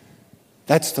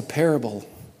 That's the parable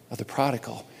of the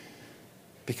prodigal.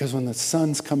 Because when the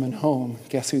son's coming home,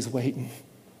 guess who's waiting?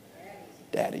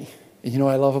 Daddy. And you know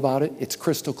what I love about it? It's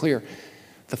crystal clear.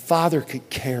 The father could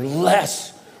care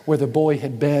less where the boy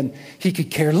had been. He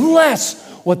could care less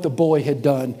what the boy had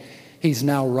done. He's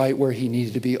now right where he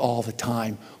needed to be all the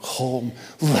time. Home,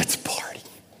 let's party.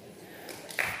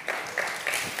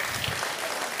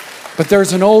 But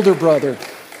there's an older brother.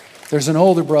 There's an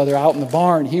older brother out in the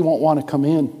barn. He won't want to come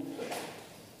in.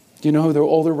 Do you know who the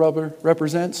older brother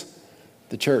represents?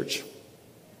 The church.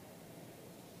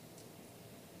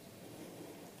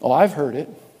 Oh, I've heard it.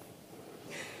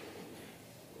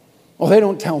 Oh, they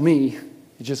don't tell me.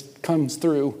 It just comes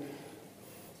through.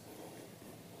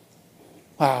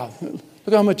 Wow,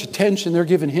 look how much attention they're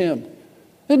giving him.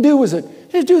 This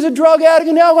dude's a drug addict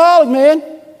and alcoholic,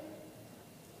 man.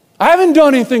 I haven't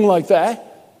done anything like that.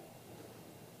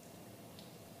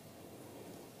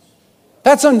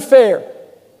 That's unfair.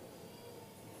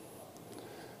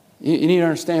 You need to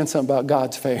understand something about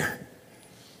God's fair.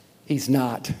 He's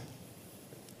not.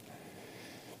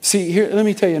 See, here, let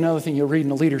me tell you another thing you'll read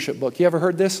in a leadership book. You ever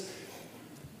heard this?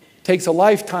 It takes a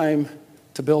lifetime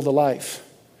to build a life.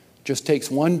 Just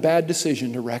takes one bad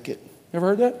decision to wreck it. Ever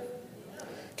heard that?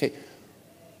 Okay.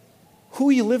 Who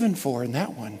are you living for in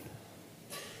that one?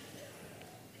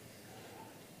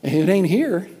 It ain't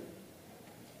here.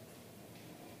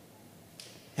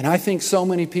 And I think so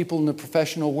many people in the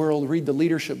professional world read the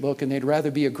leadership book and they'd rather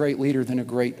be a great leader than a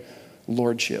great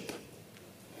lordship.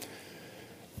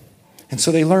 And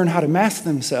so they learn how to master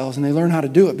themselves and they learn how to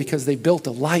do it because they built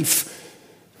a life.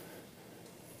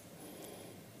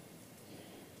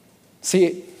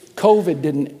 See, COVID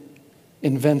didn't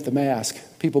invent the mask.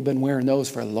 People have been wearing those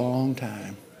for a long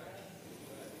time.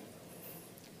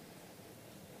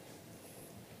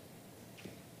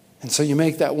 And so you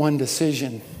make that one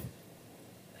decision.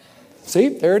 See,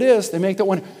 there it is. They make that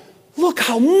one. Look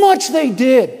how much they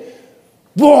did.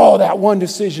 Whoa, that one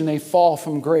decision, they fall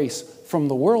from grace from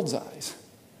the world's eyes.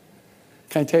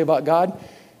 Can I tell you about God?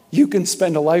 You can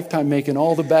spend a lifetime making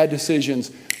all the bad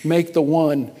decisions. Make the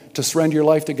one to surrender your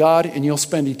life to God, and you'll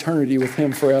spend eternity with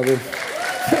Him forever.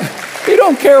 You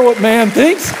don't care what man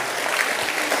thinks.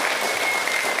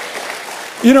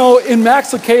 You know, in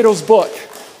Max Lucado's book,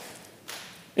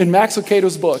 In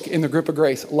The Grip of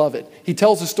Grace, love it. He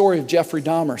tells the story of Jeffrey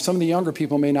Dahmer. Some of the younger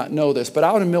people may not know this, but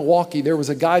out in Milwaukee, there was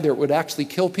a guy that would actually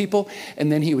kill people, and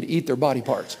then he would eat their body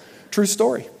parts. True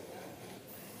story.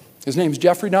 His name's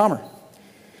Jeffrey Dahmer.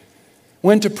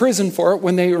 Went to prison for it.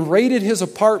 When they raided his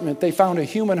apartment, they found a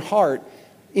human heart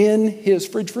in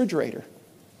his refrigerator.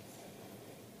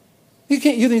 You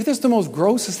think this is the most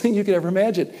grossest thing you could ever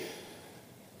imagine.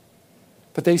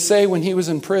 But they say when he was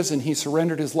in prison, he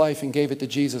surrendered his life and gave it to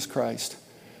Jesus Christ.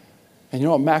 And you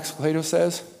know what Max Lucado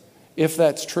says? If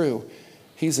that's true,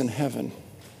 he's in heaven.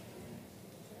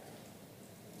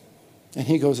 And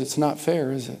he goes, it's not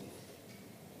fair, is it?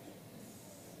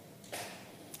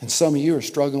 And some of you are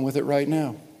struggling with it right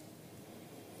now.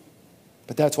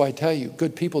 But that's why I tell you,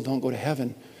 good people don't go to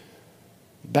heaven.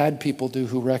 Bad people do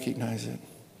who recognize it.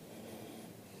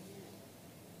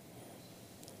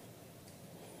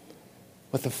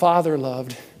 But the Father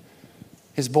loved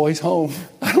his boy's home.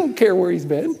 I don't care where he's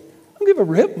been. I don't give a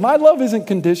rip. My love isn't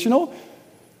conditional.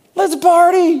 Let's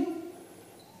party.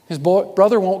 His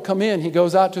brother won't come in. He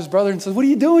goes out to his brother and says, what are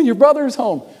you doing? Your brother's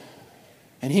home.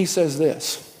 And he says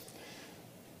this,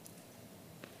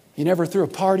 you never threw a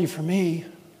party for me.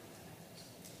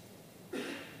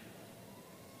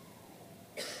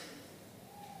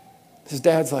 His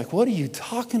dad's like, what are you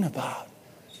talking about?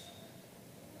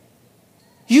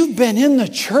 You've been in the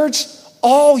church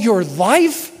all your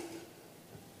life?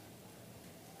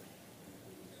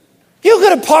 You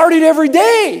could have partied every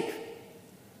day.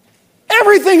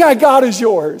 Everything I got is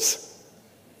yours.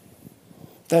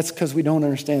 That's because we don't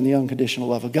understand the unconditional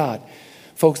love of God.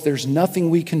 Folks, there's nothing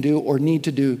we can do or need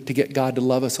to do to get God to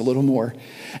love us a little more.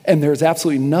 And there's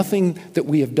absolutely nothing that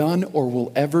we have done or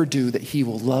will ever do that He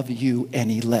will love you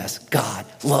any less. God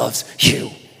loves you.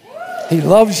 He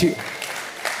loves you.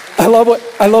 I love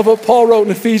what Paul wrote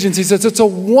in Ephesians. He says, it's a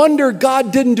wonder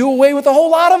God didn't do away with a whole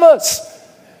lot of us.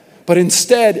 But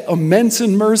instead, immense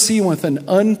in mercy, with an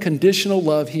unconditional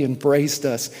love, he embraced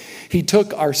us. He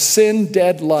took our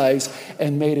sin-dead lives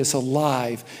and made us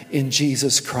alive in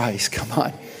Jesus Christ. Come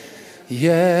on.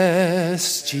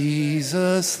 Yes,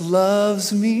 Jesus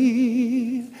loves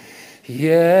me.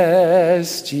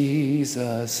 Yes,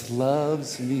 Jesus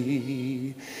loves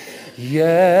me.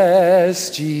 Yes,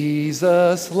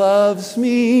 Jesus loves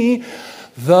me.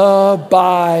 The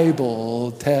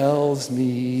Bible tells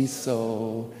me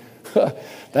so.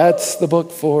 That's the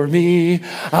book for me.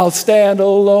 I'll stand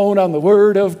alone on the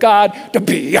word of God. The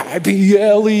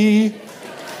Bible.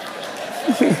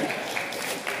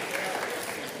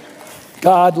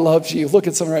 God loves you. Look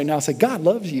at someone right now and say, God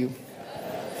loves you.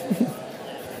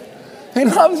 He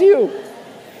loves you.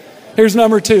 Here's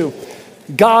number 2.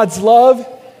 God's love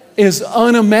is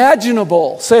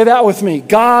unimaginable. Say that with me.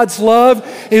 God's love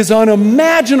is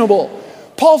unimaginable.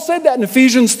 Paul said that in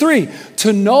Ephesians 3.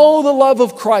 To know the love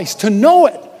of Christ, to know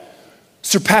it,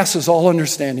 surpasses all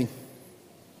understanding.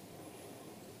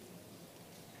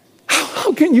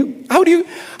 How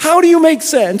do you make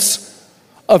sense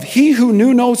of he who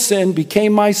knew no sin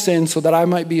became my sin so that I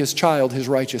might be his child, his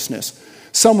righteousness?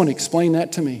 Someone explain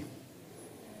that to me.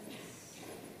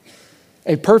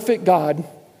 A perfect God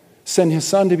sent his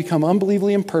son to become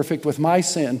unbelievably imperfect with my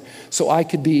sin so I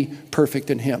could be perfect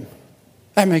in him.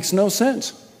 That makes no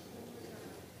sense.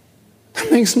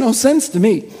 That makes no sense to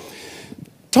me.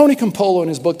 Tony Campolo, in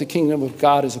his book, The Kingdom of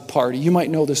God is a Party, you might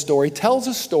know this story, tells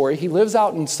a story. He lives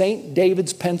out in St.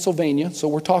 David's, Pennsylvania, so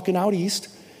we're talking out east.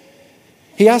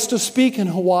 He has to speak in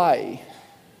Hawaii.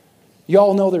 You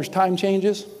all know there's time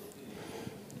changes?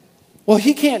 Well,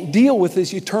 he can't deal with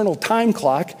this eternal time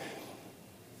clock.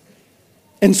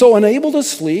 And so, unable to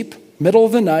sleep, middle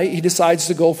of the night, he decides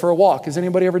to go for a walk. Has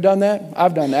anybody ever done that?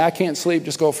 I've done that. I can't sleep,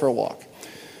 just go for a walk.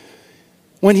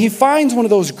 When he finds one of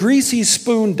those greasy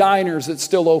spoon diners that's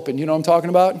still open, you know what I'm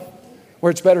talking about? Where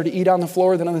it's better to eat on the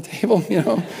floor than on the table, you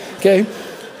know? Okay?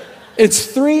 It's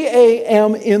 3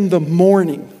 a.m. in the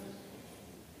morning.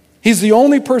 He's the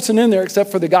only person in there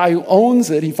except for the guy who owns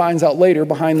it. He finds out later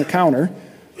behind the counter.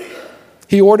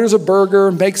 He orders a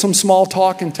burger, makes some small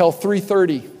talk until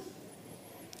 3:30.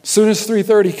 As soon as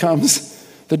 3:30 comes,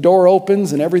 the door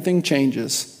opens and everything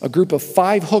changes. A group of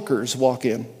 5 hookers walk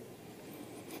in.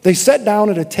 They sit down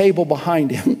at a table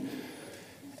behind him,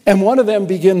 and one of them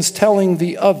begins telling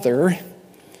the other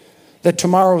that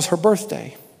tomorrow's her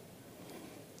birthday.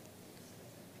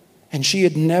 And she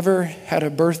had never had a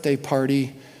birthday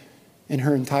party in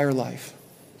her entire life.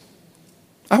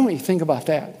 I want you to think about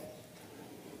that.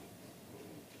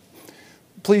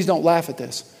 Please don't laugh at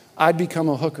this. I'd become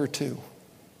a hooker too.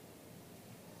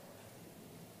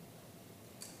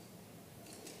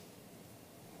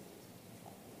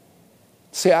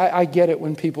 See, I get it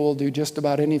when people will do just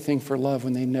about anything for love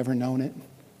when they've never known it.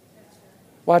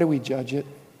 Why do we judge it?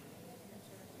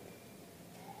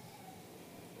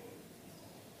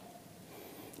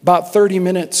 About 30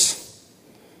 minutes,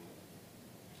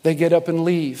 they get up and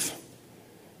leave.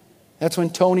 That's when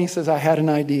Tony says, I had an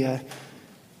idea.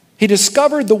 He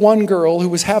discovered the one girl who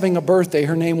was having a birthday.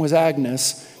 Her name was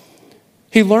Agnes.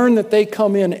 He learned that they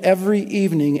come in every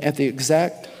evening at the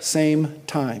exact same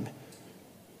time.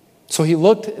 So he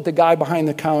looked at the guy behind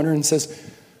the counter and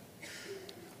says,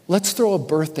 let's throw a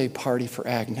birthday party for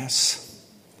Agnes.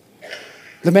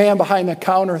 The man behind the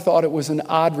counter thought it was an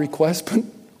odd request, but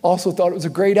also thought it was a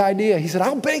great idea. He said,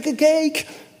 I'll bake a cake.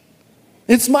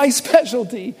 It's my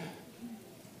specialty.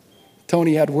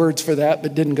 Tony had words for that,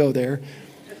 but didn't go there.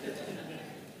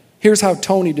 Here's how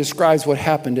Tony describes what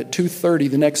happened. At 2:30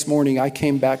 the next morning, I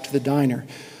came back to the diner.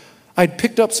 I'd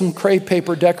picked up some crepe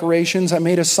paper decorations. I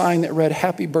made a sign that read,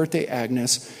 Happy Birthday,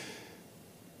 Agnes.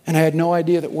 And I had no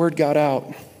idea that word got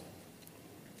out.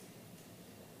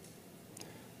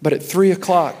 But at 3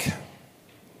 o'clock,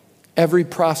 every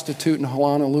prostitute in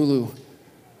Honolulu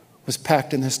was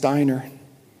packed in this diner.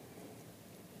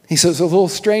 He says, it's a little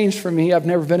strange for me. I've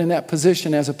never been in that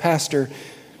position as a pastor.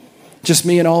 Just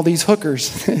me and all these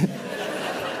hookers.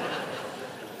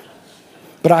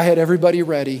 But I had everybody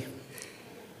ready.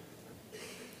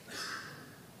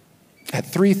 At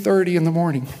 3:30 in the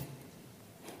morning,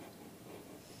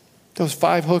 those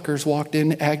 5 hookers walked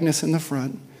in, Agnes in the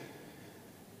front.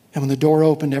 And when the door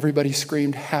opened, everybody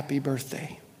screamed, Happy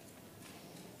birthday.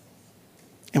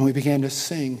 And we began to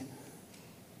sing.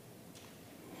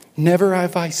 Never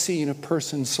have I seen a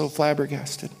person so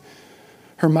flabbergasted.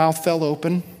 Her mouth fell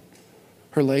open,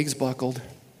 her legs buckled.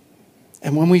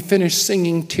 And when we finished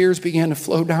singing, tears began to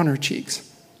flow down her cheeks.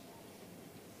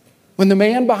 When the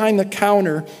man behind the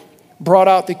counter brought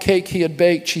out the cake he had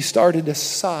baked, she started to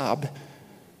sob.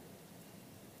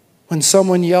 When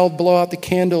someone yelled, "Blow out the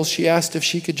candles," she asked if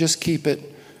she could just keep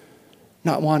it,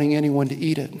 not wanting anyone to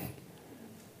eat it.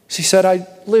 She said, "I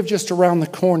live just around the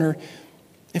corner.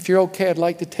 If you're okay, I'd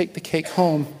like to take the cake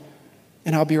home,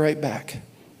 and I'll be right back."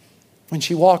 When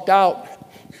she walked out,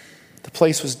 the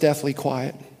place was deathly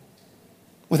quiet.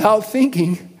 Without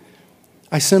thinking,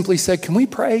 I simply said, "Can we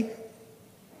pray?"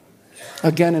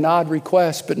 Again, an odd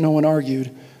request, but no one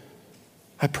argued.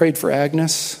 I prayed for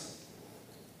Agnes.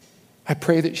 I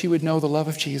pray that she would know the love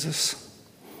of Jesus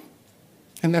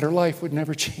and that her life would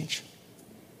never change.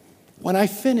 When I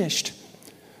finished,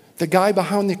 the guy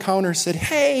behind the counter said,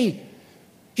 "Hey,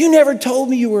 you never told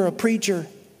me you were a preacher.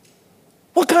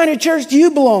 What kind of church do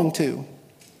you belong to?"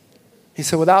 He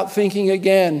said, without thinking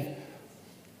again,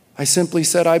 I simply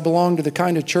said, "I belong to the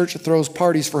kind of church that throws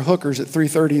parties for hookers at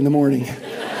 3:30 in the morning."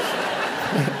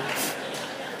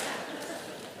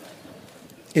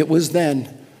 It was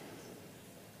then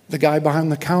the guy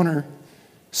behind the counter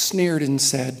sneered and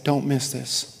said, "Don't miss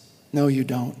this." No, you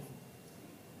don't.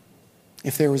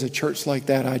 If there was a church like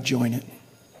that, I'd join it.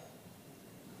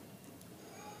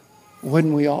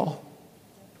 Wouldn't we all?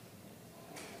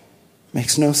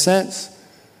 Makes no sense.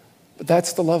 But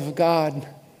that's the love of God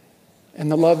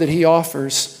and the love that He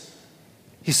offers.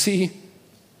 You see,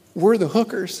 we're the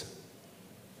hookers.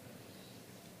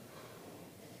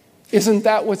 Isn't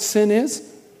that what sin is?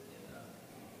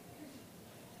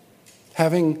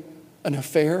 Having an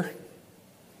affair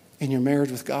in your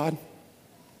marriage with God?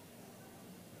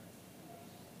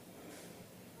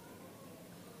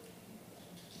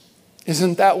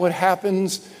 Isn't that what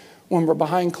happens when we're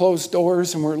behind closed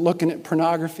doors and we're looking at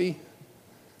pornography?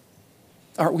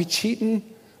 Aren't we cheating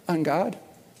on God?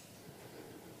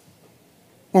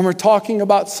 When we're talking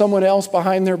about someone else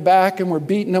behind their back and we're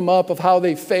beating them up of how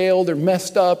they failed or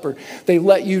messed up or they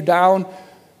let you down,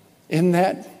 isn't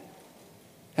that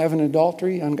having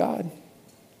adultery on God?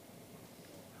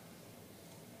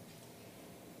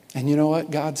 And you know what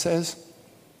God says?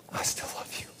 I still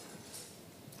love you.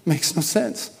 Makes no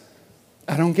sense.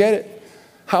 I don't get it.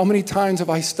 How many times have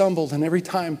I stumbled, and every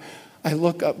time I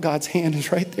look up, God's hand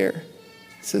is right there.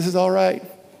 He says, "It's all right.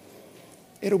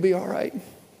 It'll be all right.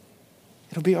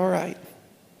 It'll be all right.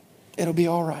 It'll be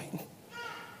all right."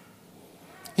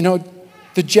 You know,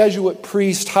 the Jesuit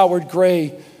priest Howard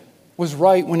Gray was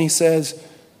right when he says,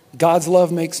 God's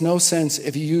love makes no sense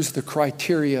if you use the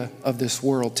criteria of this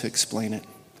world to explain it.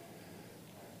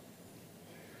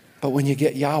 But when you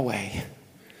get Yahweh.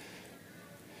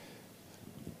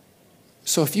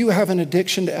 So if you have an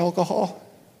addiction to alcohol,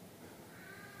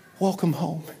 welcome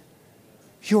home.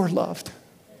 You're loved.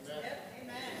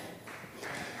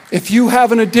 If you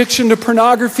have an addiction to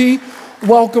pornography,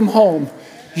 welcome home.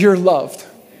 You're loved.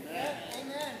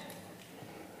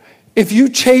 If you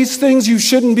chase things you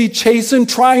shouldn't be chasing,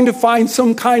 trying to find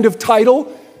some kind of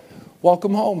title,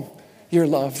 welcome home. You're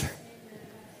loved.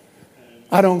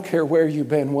 I don't care where you've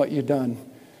been, what you've done.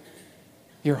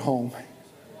 You're home.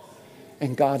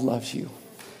 And God loves you.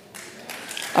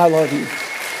 I love you.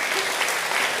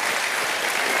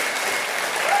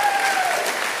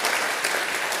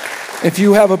 If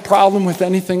you have a problem with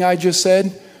anything I just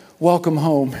said, welcome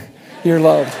home. You're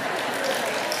loved.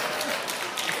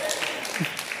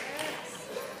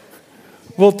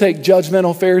 We'll take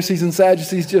judgmental Pharisees and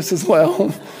Sadducees just as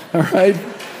well. All right?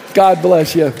 God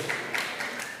bless you.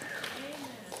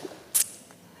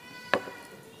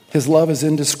 His love is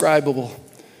indescribable.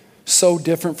 So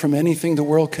different from anything the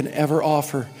world can ever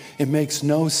offer. It makes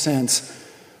no sense.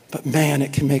 But man,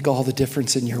 it can make all the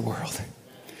difference in your world.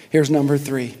 Here's number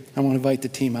 3. I want to invite the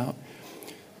team out.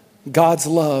 God's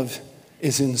love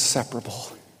is inseparable.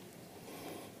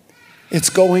 It's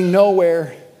going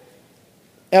nowhere,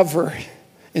 ever.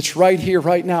 It's right here,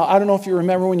 right now. I don't know if you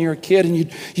remember when you were a kid and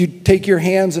you'd take your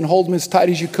hands and hold them as tight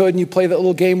as you could and you play that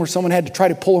little game where someone had to try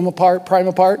to pull them apart, pry them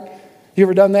apart. You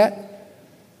ever done that?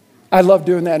 I love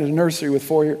doing that in a nursery with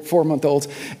 4-month-olds.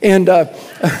 And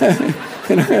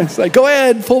it's like, go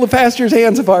ahead, pull the pastor's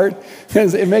hands apart.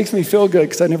 It makes me feel good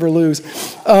because I never lose.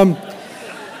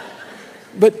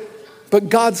 But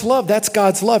God's love, that's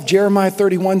God's love. Jeremiah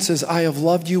 31 says, I have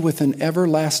loved you with an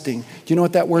everlasting. Do you know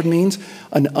what that word means?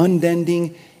 An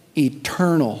unending,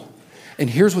 eternal. And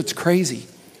here's what's crazy.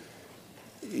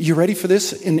 You ready for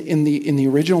this? In the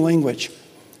original language,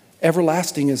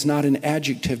 everlasting is not an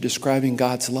adjective describing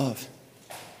God's love.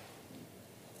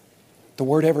 The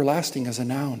word everlasting is a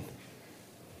noun.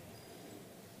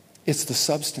 It's the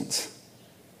substance.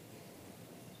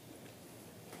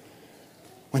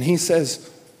 When he says,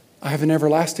 I have an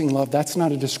everlasting love. That's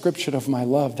not a description of my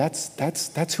love.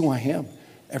 That's who I am.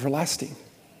 Everlasting.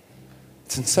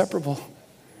 It's inseparable.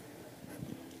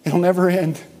 It'll never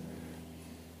end.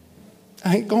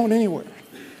 I ain't going anywhere.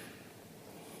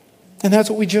 And that's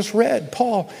what we just read.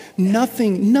 Paul,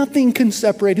 nothing can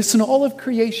separate us in all of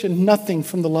creation, nothing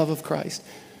from the love of Christ.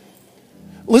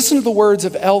 Listen to the words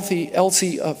of Elsie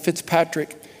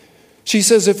Fitzpatrick. She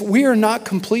says, if we are not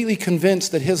completely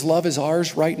convinced that his love is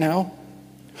ours right now,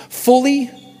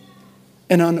 fully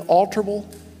and unalterable,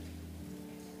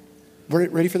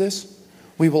 ready for this?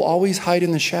 We will always hide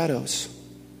in the shadows.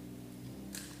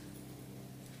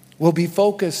 We'll be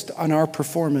focused on our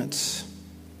performance,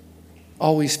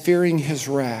 always fearing his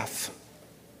wrath.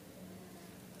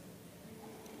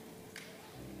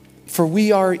 For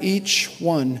we are each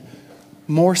one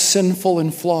more sinful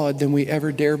and flawed than we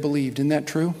ever dare believed. Isn't that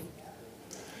true?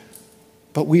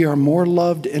 But we are more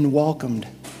loved and welcomed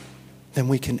than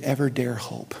we can ever dare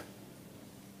hope.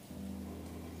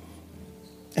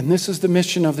 And this is the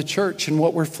mission of the church and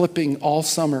what we're flipping all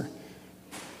summer.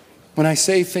 When I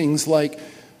say things like,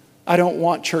 I don't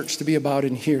want church to be about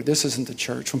in here. This isn't the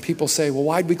church. When people say, well,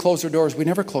 why'd we close our doors? We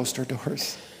never closed our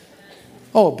doors.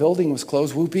 Oh, a building was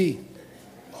closed. Whoopee.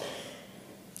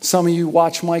 Some of you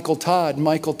watch Michael Todd.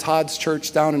 Michael Todd's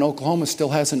church down in Oklahoma still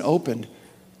hasn't opened.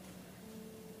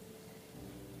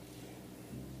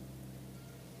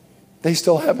 They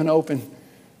still haven't opened.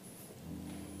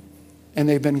 And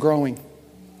they've been growing.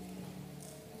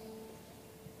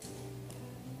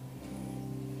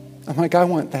 I'm like, I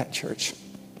want that church.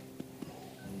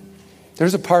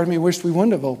 There's a part of me wished we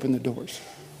wouldn't have opened the doors.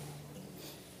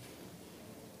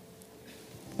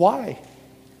 Why?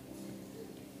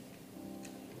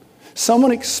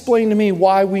 Someone explain to me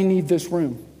why we need this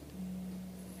room.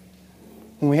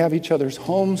 When we have each other's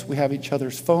homes, we have each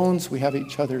other's phones, we have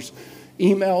each other's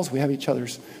emails, we have each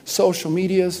other's social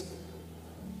medias.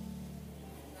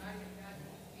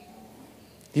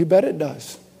 You bet it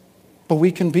does. But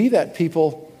we can be that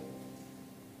people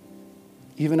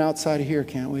even outside of here,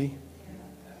 can't we?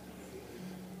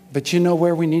 But you know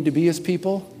where we need to be as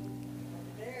people?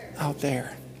 Out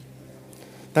there.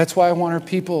 That's why I want our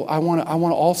people, I want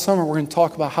all summer we're going to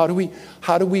talk about how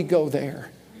do we go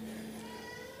there?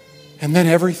 And then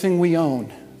everything we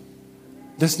own,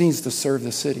 this needs to serve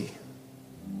the city.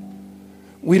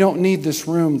 We don't need this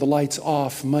room, the lights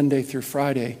off Monday through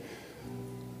Friday.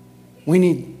 We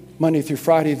need Monday through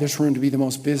Friday this room to be the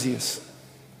most busiest.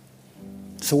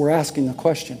 So we're asking the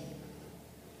question,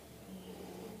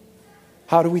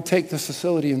 how do we take this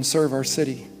facility and serve our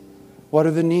city? What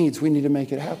are the needs? We need to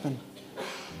make it happen.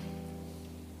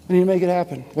 We need to make it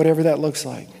happen, whatever that looks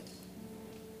like.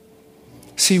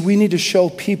 See, we need to show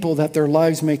people that their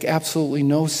lives make absolutely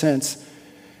no sense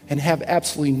and have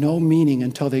absolutely no meaning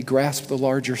until they grasp the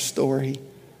larger story.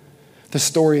 The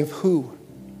story of who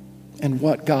and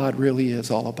what God really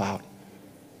is all about.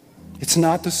 It's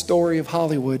not the story of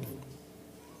Hollywood.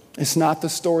 It's not the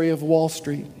story of Wall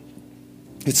Street.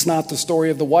 It's not the story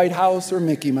of the White House or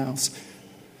Mickey Mouse.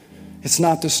 It's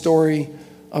not the story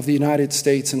of the United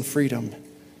States and freedom.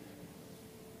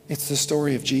 It's the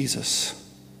story of Jesus.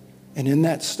 And in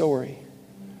that story,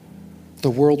 the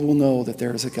world will know that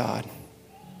there is a God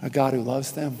who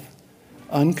loves them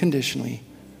unconditionally,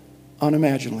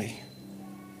 unimaginably,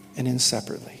 and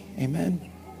inseparably. Amen?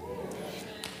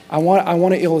 I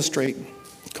want to illustrate.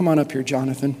 Come on up here,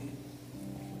 Jonathan.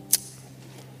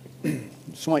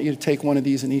 Just want you to take one of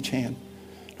these in each hand.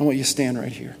 I want you to stand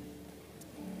right here.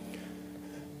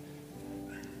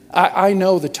 I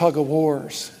know the tug of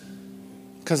wars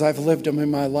because I've lived them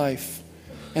in my life,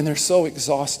 and they're so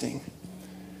exhausting.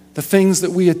 The things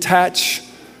that we attach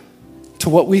to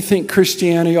what we think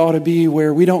Christianity ought to be,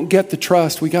 where we don't get the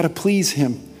trust, we got to please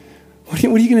him. What are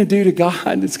you going to do to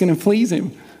God that's going to please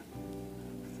him?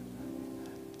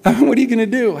 What are you going to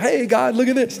do? Hey, God, look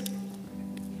at this.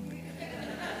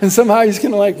 And somehow he's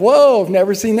going to like, whoa, I've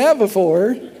never seen that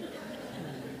before.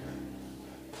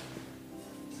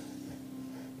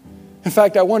 In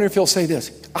fact, I wonder if he'll say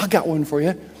this. I got one for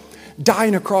you. Die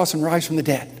on a cross and rise from the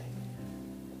dead.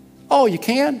 Oh, you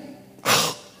can?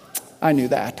 Oh, I knew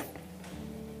that.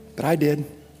 But I did.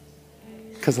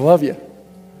 Because I love you.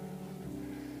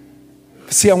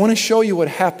 But see, I want to show you what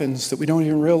happens that we don't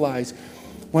even realize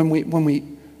when we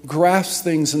grasp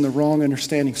things in the wrong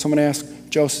understanding. So I'm going to ask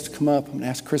Joseph to come up. I'm going to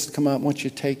ask Chris to come up. I want you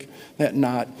to take that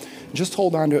knot. Just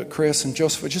hold on to it, Chris. And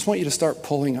Joseph, I just want you to start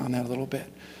pulling on that a little bit.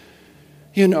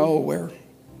 You know, where,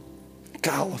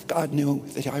 God, if God knew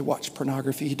that I watched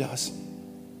pornography, he does.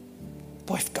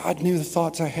 Boy, if God knew the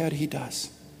thoughts I had, he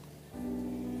does.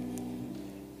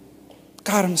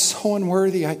 God, I'm so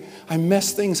unworthy. I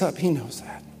mess things up. He knows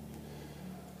that.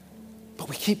 But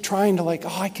we keep trying to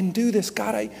I can do this.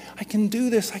 God, I can do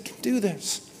this. I can do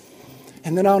this.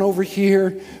 And then on over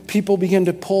here, people begin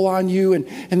to pull on you and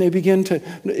they begin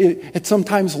to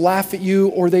sometimes laugh at you,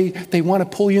 or they want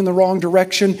to pull you in the wrong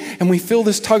direction. And we feel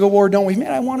this tug of war, don't we?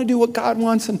 Man, I want to do what God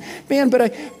wants. And man, but I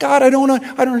don't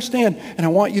understand. And I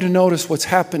want you to notice what's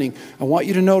happening. I want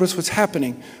you to notice what's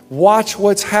happening. Watch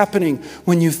what's happening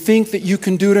when you think that you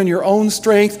can do it on your own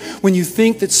strength, when you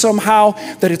think that somehow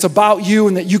that it's about you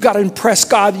and that you got to impress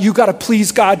God, you got to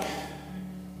please God.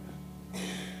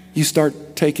 You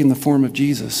start taking the form of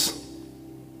Jesus.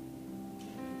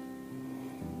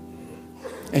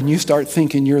 And you start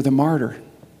thinking you're the martyr.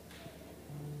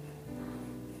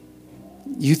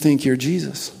 You think you're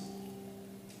Jesus.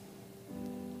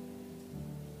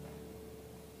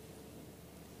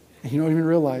 And you don't even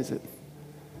realize it.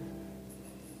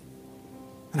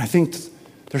 And I think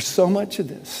there's so much of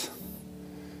this.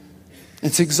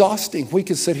 It's exhausting. We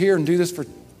could sit here and do this for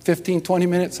 15, 20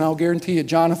 minutes, and I'll guarantee you,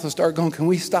 Jonathan will start going, can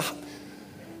we stop?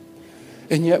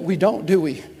 And yet we don't, do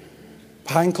we?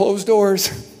 Behind closed doors.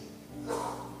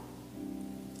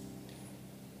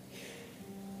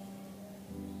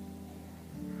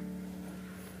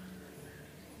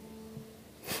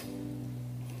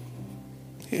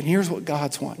 And here's what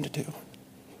God's wanting to do.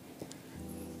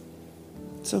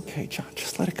 It's okay, John.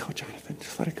 Just let it go, Jonathan.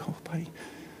 Just let it go, buddy.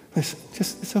 Listen,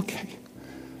 it's okay.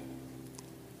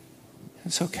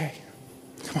 It's okay.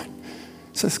 Come on.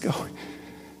 Let's go.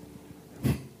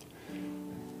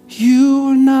 You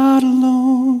are not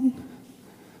alone.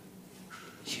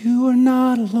 You are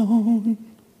not alone.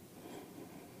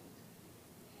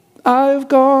 I've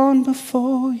gone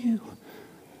before you.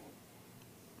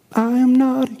 I am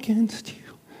not against you.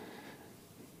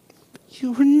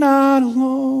 You are not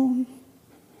alone.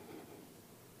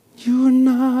 You are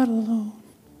not alone.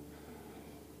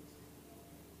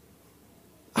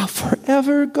 I'll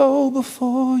forever go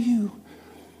before you.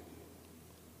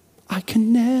 I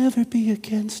can never be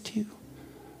against you.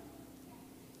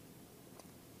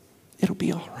 It'll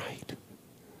be all right.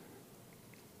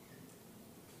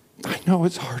 I know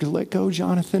it's hard to let go,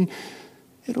 Jonathan.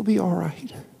 It'll be all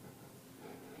right.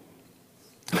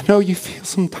 I know you feel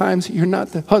sometimes that you're not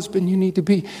the husband you need to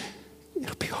be.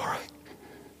 It'll be all right.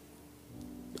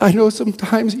 I know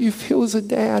sometimes you feel as a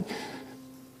dad,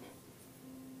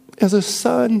 as a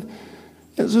son,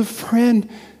 as a friend,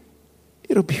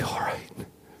 it'll be all right.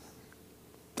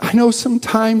 I know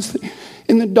sometimes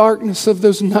in the darkness of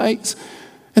those nights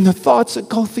and the thoughts that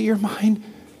go through your mind,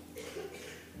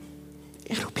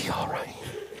 it'll be all right.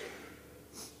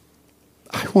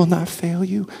 I will not fail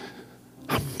you.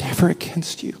 I'm never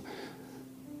against you.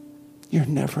 You're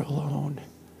never alone.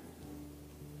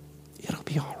 It'll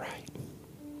be all right.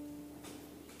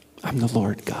 I'm the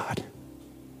Lord God.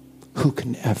 Who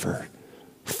can ever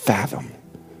fathom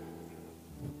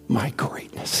my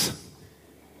greatness?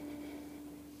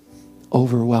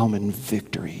 Overwhelming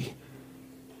victory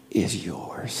is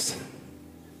yours.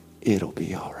 It'll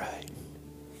be all right.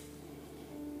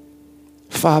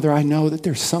 Father, I know that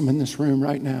there's some in this room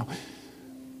right now.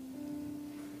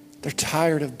 They're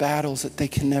tired of battles that they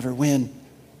can never win.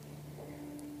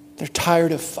 They're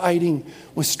tired of fighting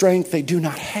with strength they do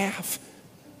not have.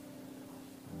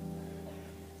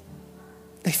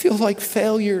 They feel like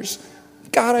failures.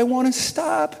 God, I want to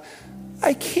stop.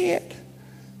 I can't.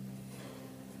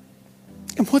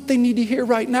 And what they need to hear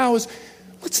right now is,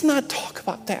 let's not talk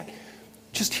about that.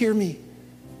 Just hear me.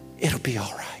 It'll be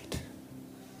all right.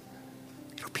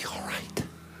 It'll be all right.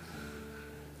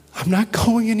 I'm not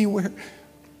going anywhere.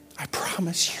 I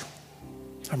promise you.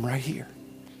 I'm right here.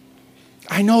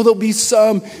 I know there'll be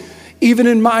some, even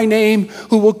in my name,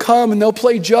 who will come and they'll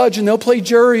play judge and they'll play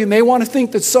jury, and they want to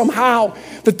think that somehow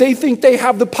that they think they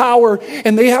have the power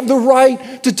and they have the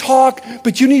right to talk,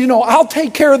 but you need to know I'll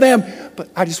take care of them. But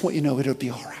I just want you to know it'll be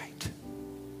all right.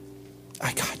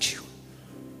 I got you.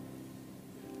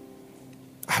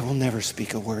 I will never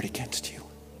speak a word against you.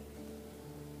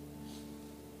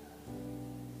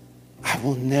 I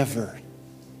will never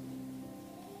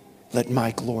let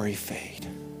my glory fade.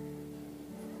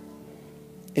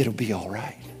 It'll be all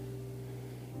right.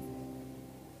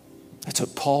 That's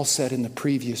what Paul said in the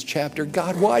previous chapter.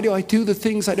 God, why do I do the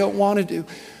things I don't want to do?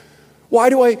 Why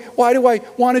do I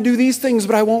want to do these things,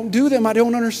 but I won't do them? I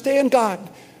don't understand, God.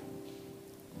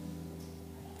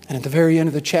 And at the very end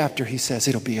of the chapter, he says,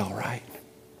 it'll be all right.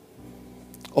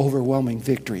 Overwhelming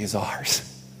victory is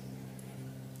ours.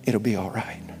 It'll be all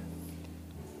right.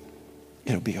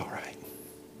 It'll be all right.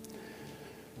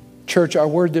 Church, our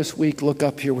word this week, look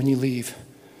up here when you leave,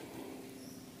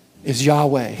 is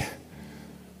Yahweh,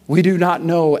 We do not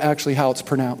know actually how it's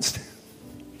pronounced,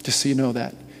 just so you know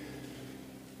that.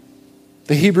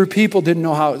 The Hebrew people didn't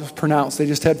know how it was pronounced. They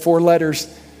just had 4 letters.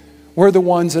 We're the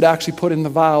ones that actually put in the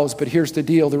vowels, but here's the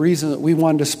deal. The reason that we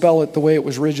wanted to spell it the way it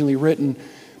was originally written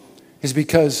is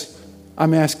because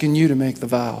I'm asking you to make the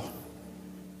vow.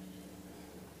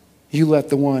 You let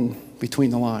the one between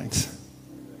the lines.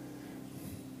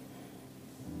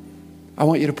 I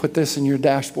want you to put this in your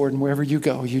dashboard, and wherever you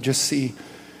go, you just see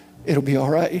it'll be all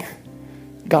right.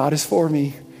 God is for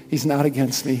me. He's not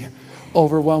against me.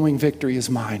 Overwhelming victory is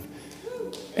mine.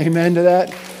 Amen to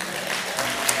that?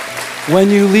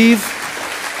 When you leave,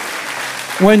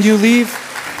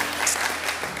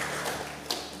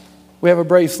 we have a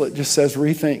bracelet that just says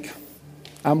rethink.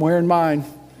 I'm wearing mine.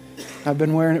 I've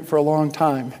been wearing it for a long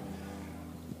time.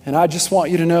 And I just want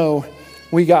you to know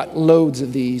we got loads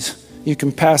of these. You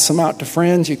can pass them out to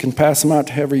friends. You can pass them out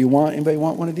to whoever you want. Anybody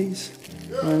want one of these?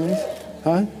 One of these?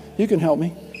 Huh? You can help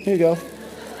me. Here you go.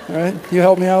 All right. You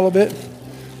help me out a little bit?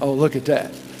 Oh, look at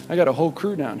that. I got a whole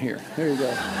crew down here. There you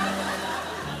go.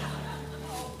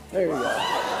 There you go. All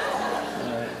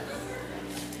right.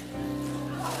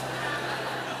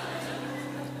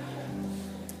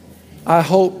 I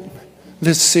hope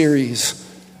this series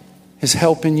is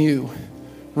helping you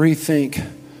rethink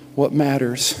what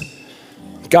matters.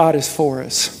 God is for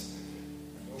us.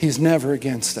 He's never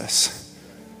against us.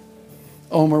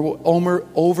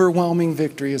 Overwhelming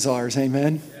victory is ours.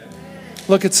 Amen.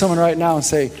 Look at someone right now and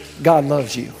say, God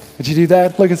loves you. Would you do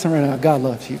that? Look at someone right now. God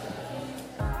loves you.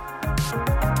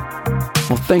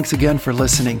 Well, thanks again for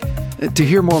listening. To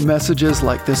hear more messages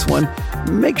like this one,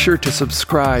 make sure to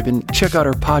subscribe and check out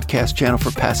our podcast channel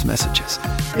for past messages.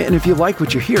 And if you like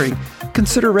what you're hearing,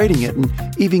 consider rating it and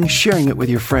even sharing it with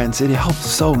your friends. It helps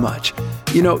so much.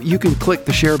 You know, you can click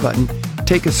the share button,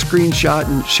 take a screenshot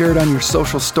and share it on your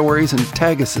social stories and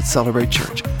tag us at Celebrate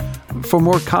Church. For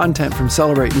more content from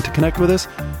Celebrate and to connect with us,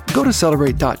 go to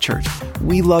celebrate.church.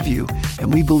 We love you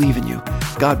and we believe in you.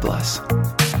 God bless.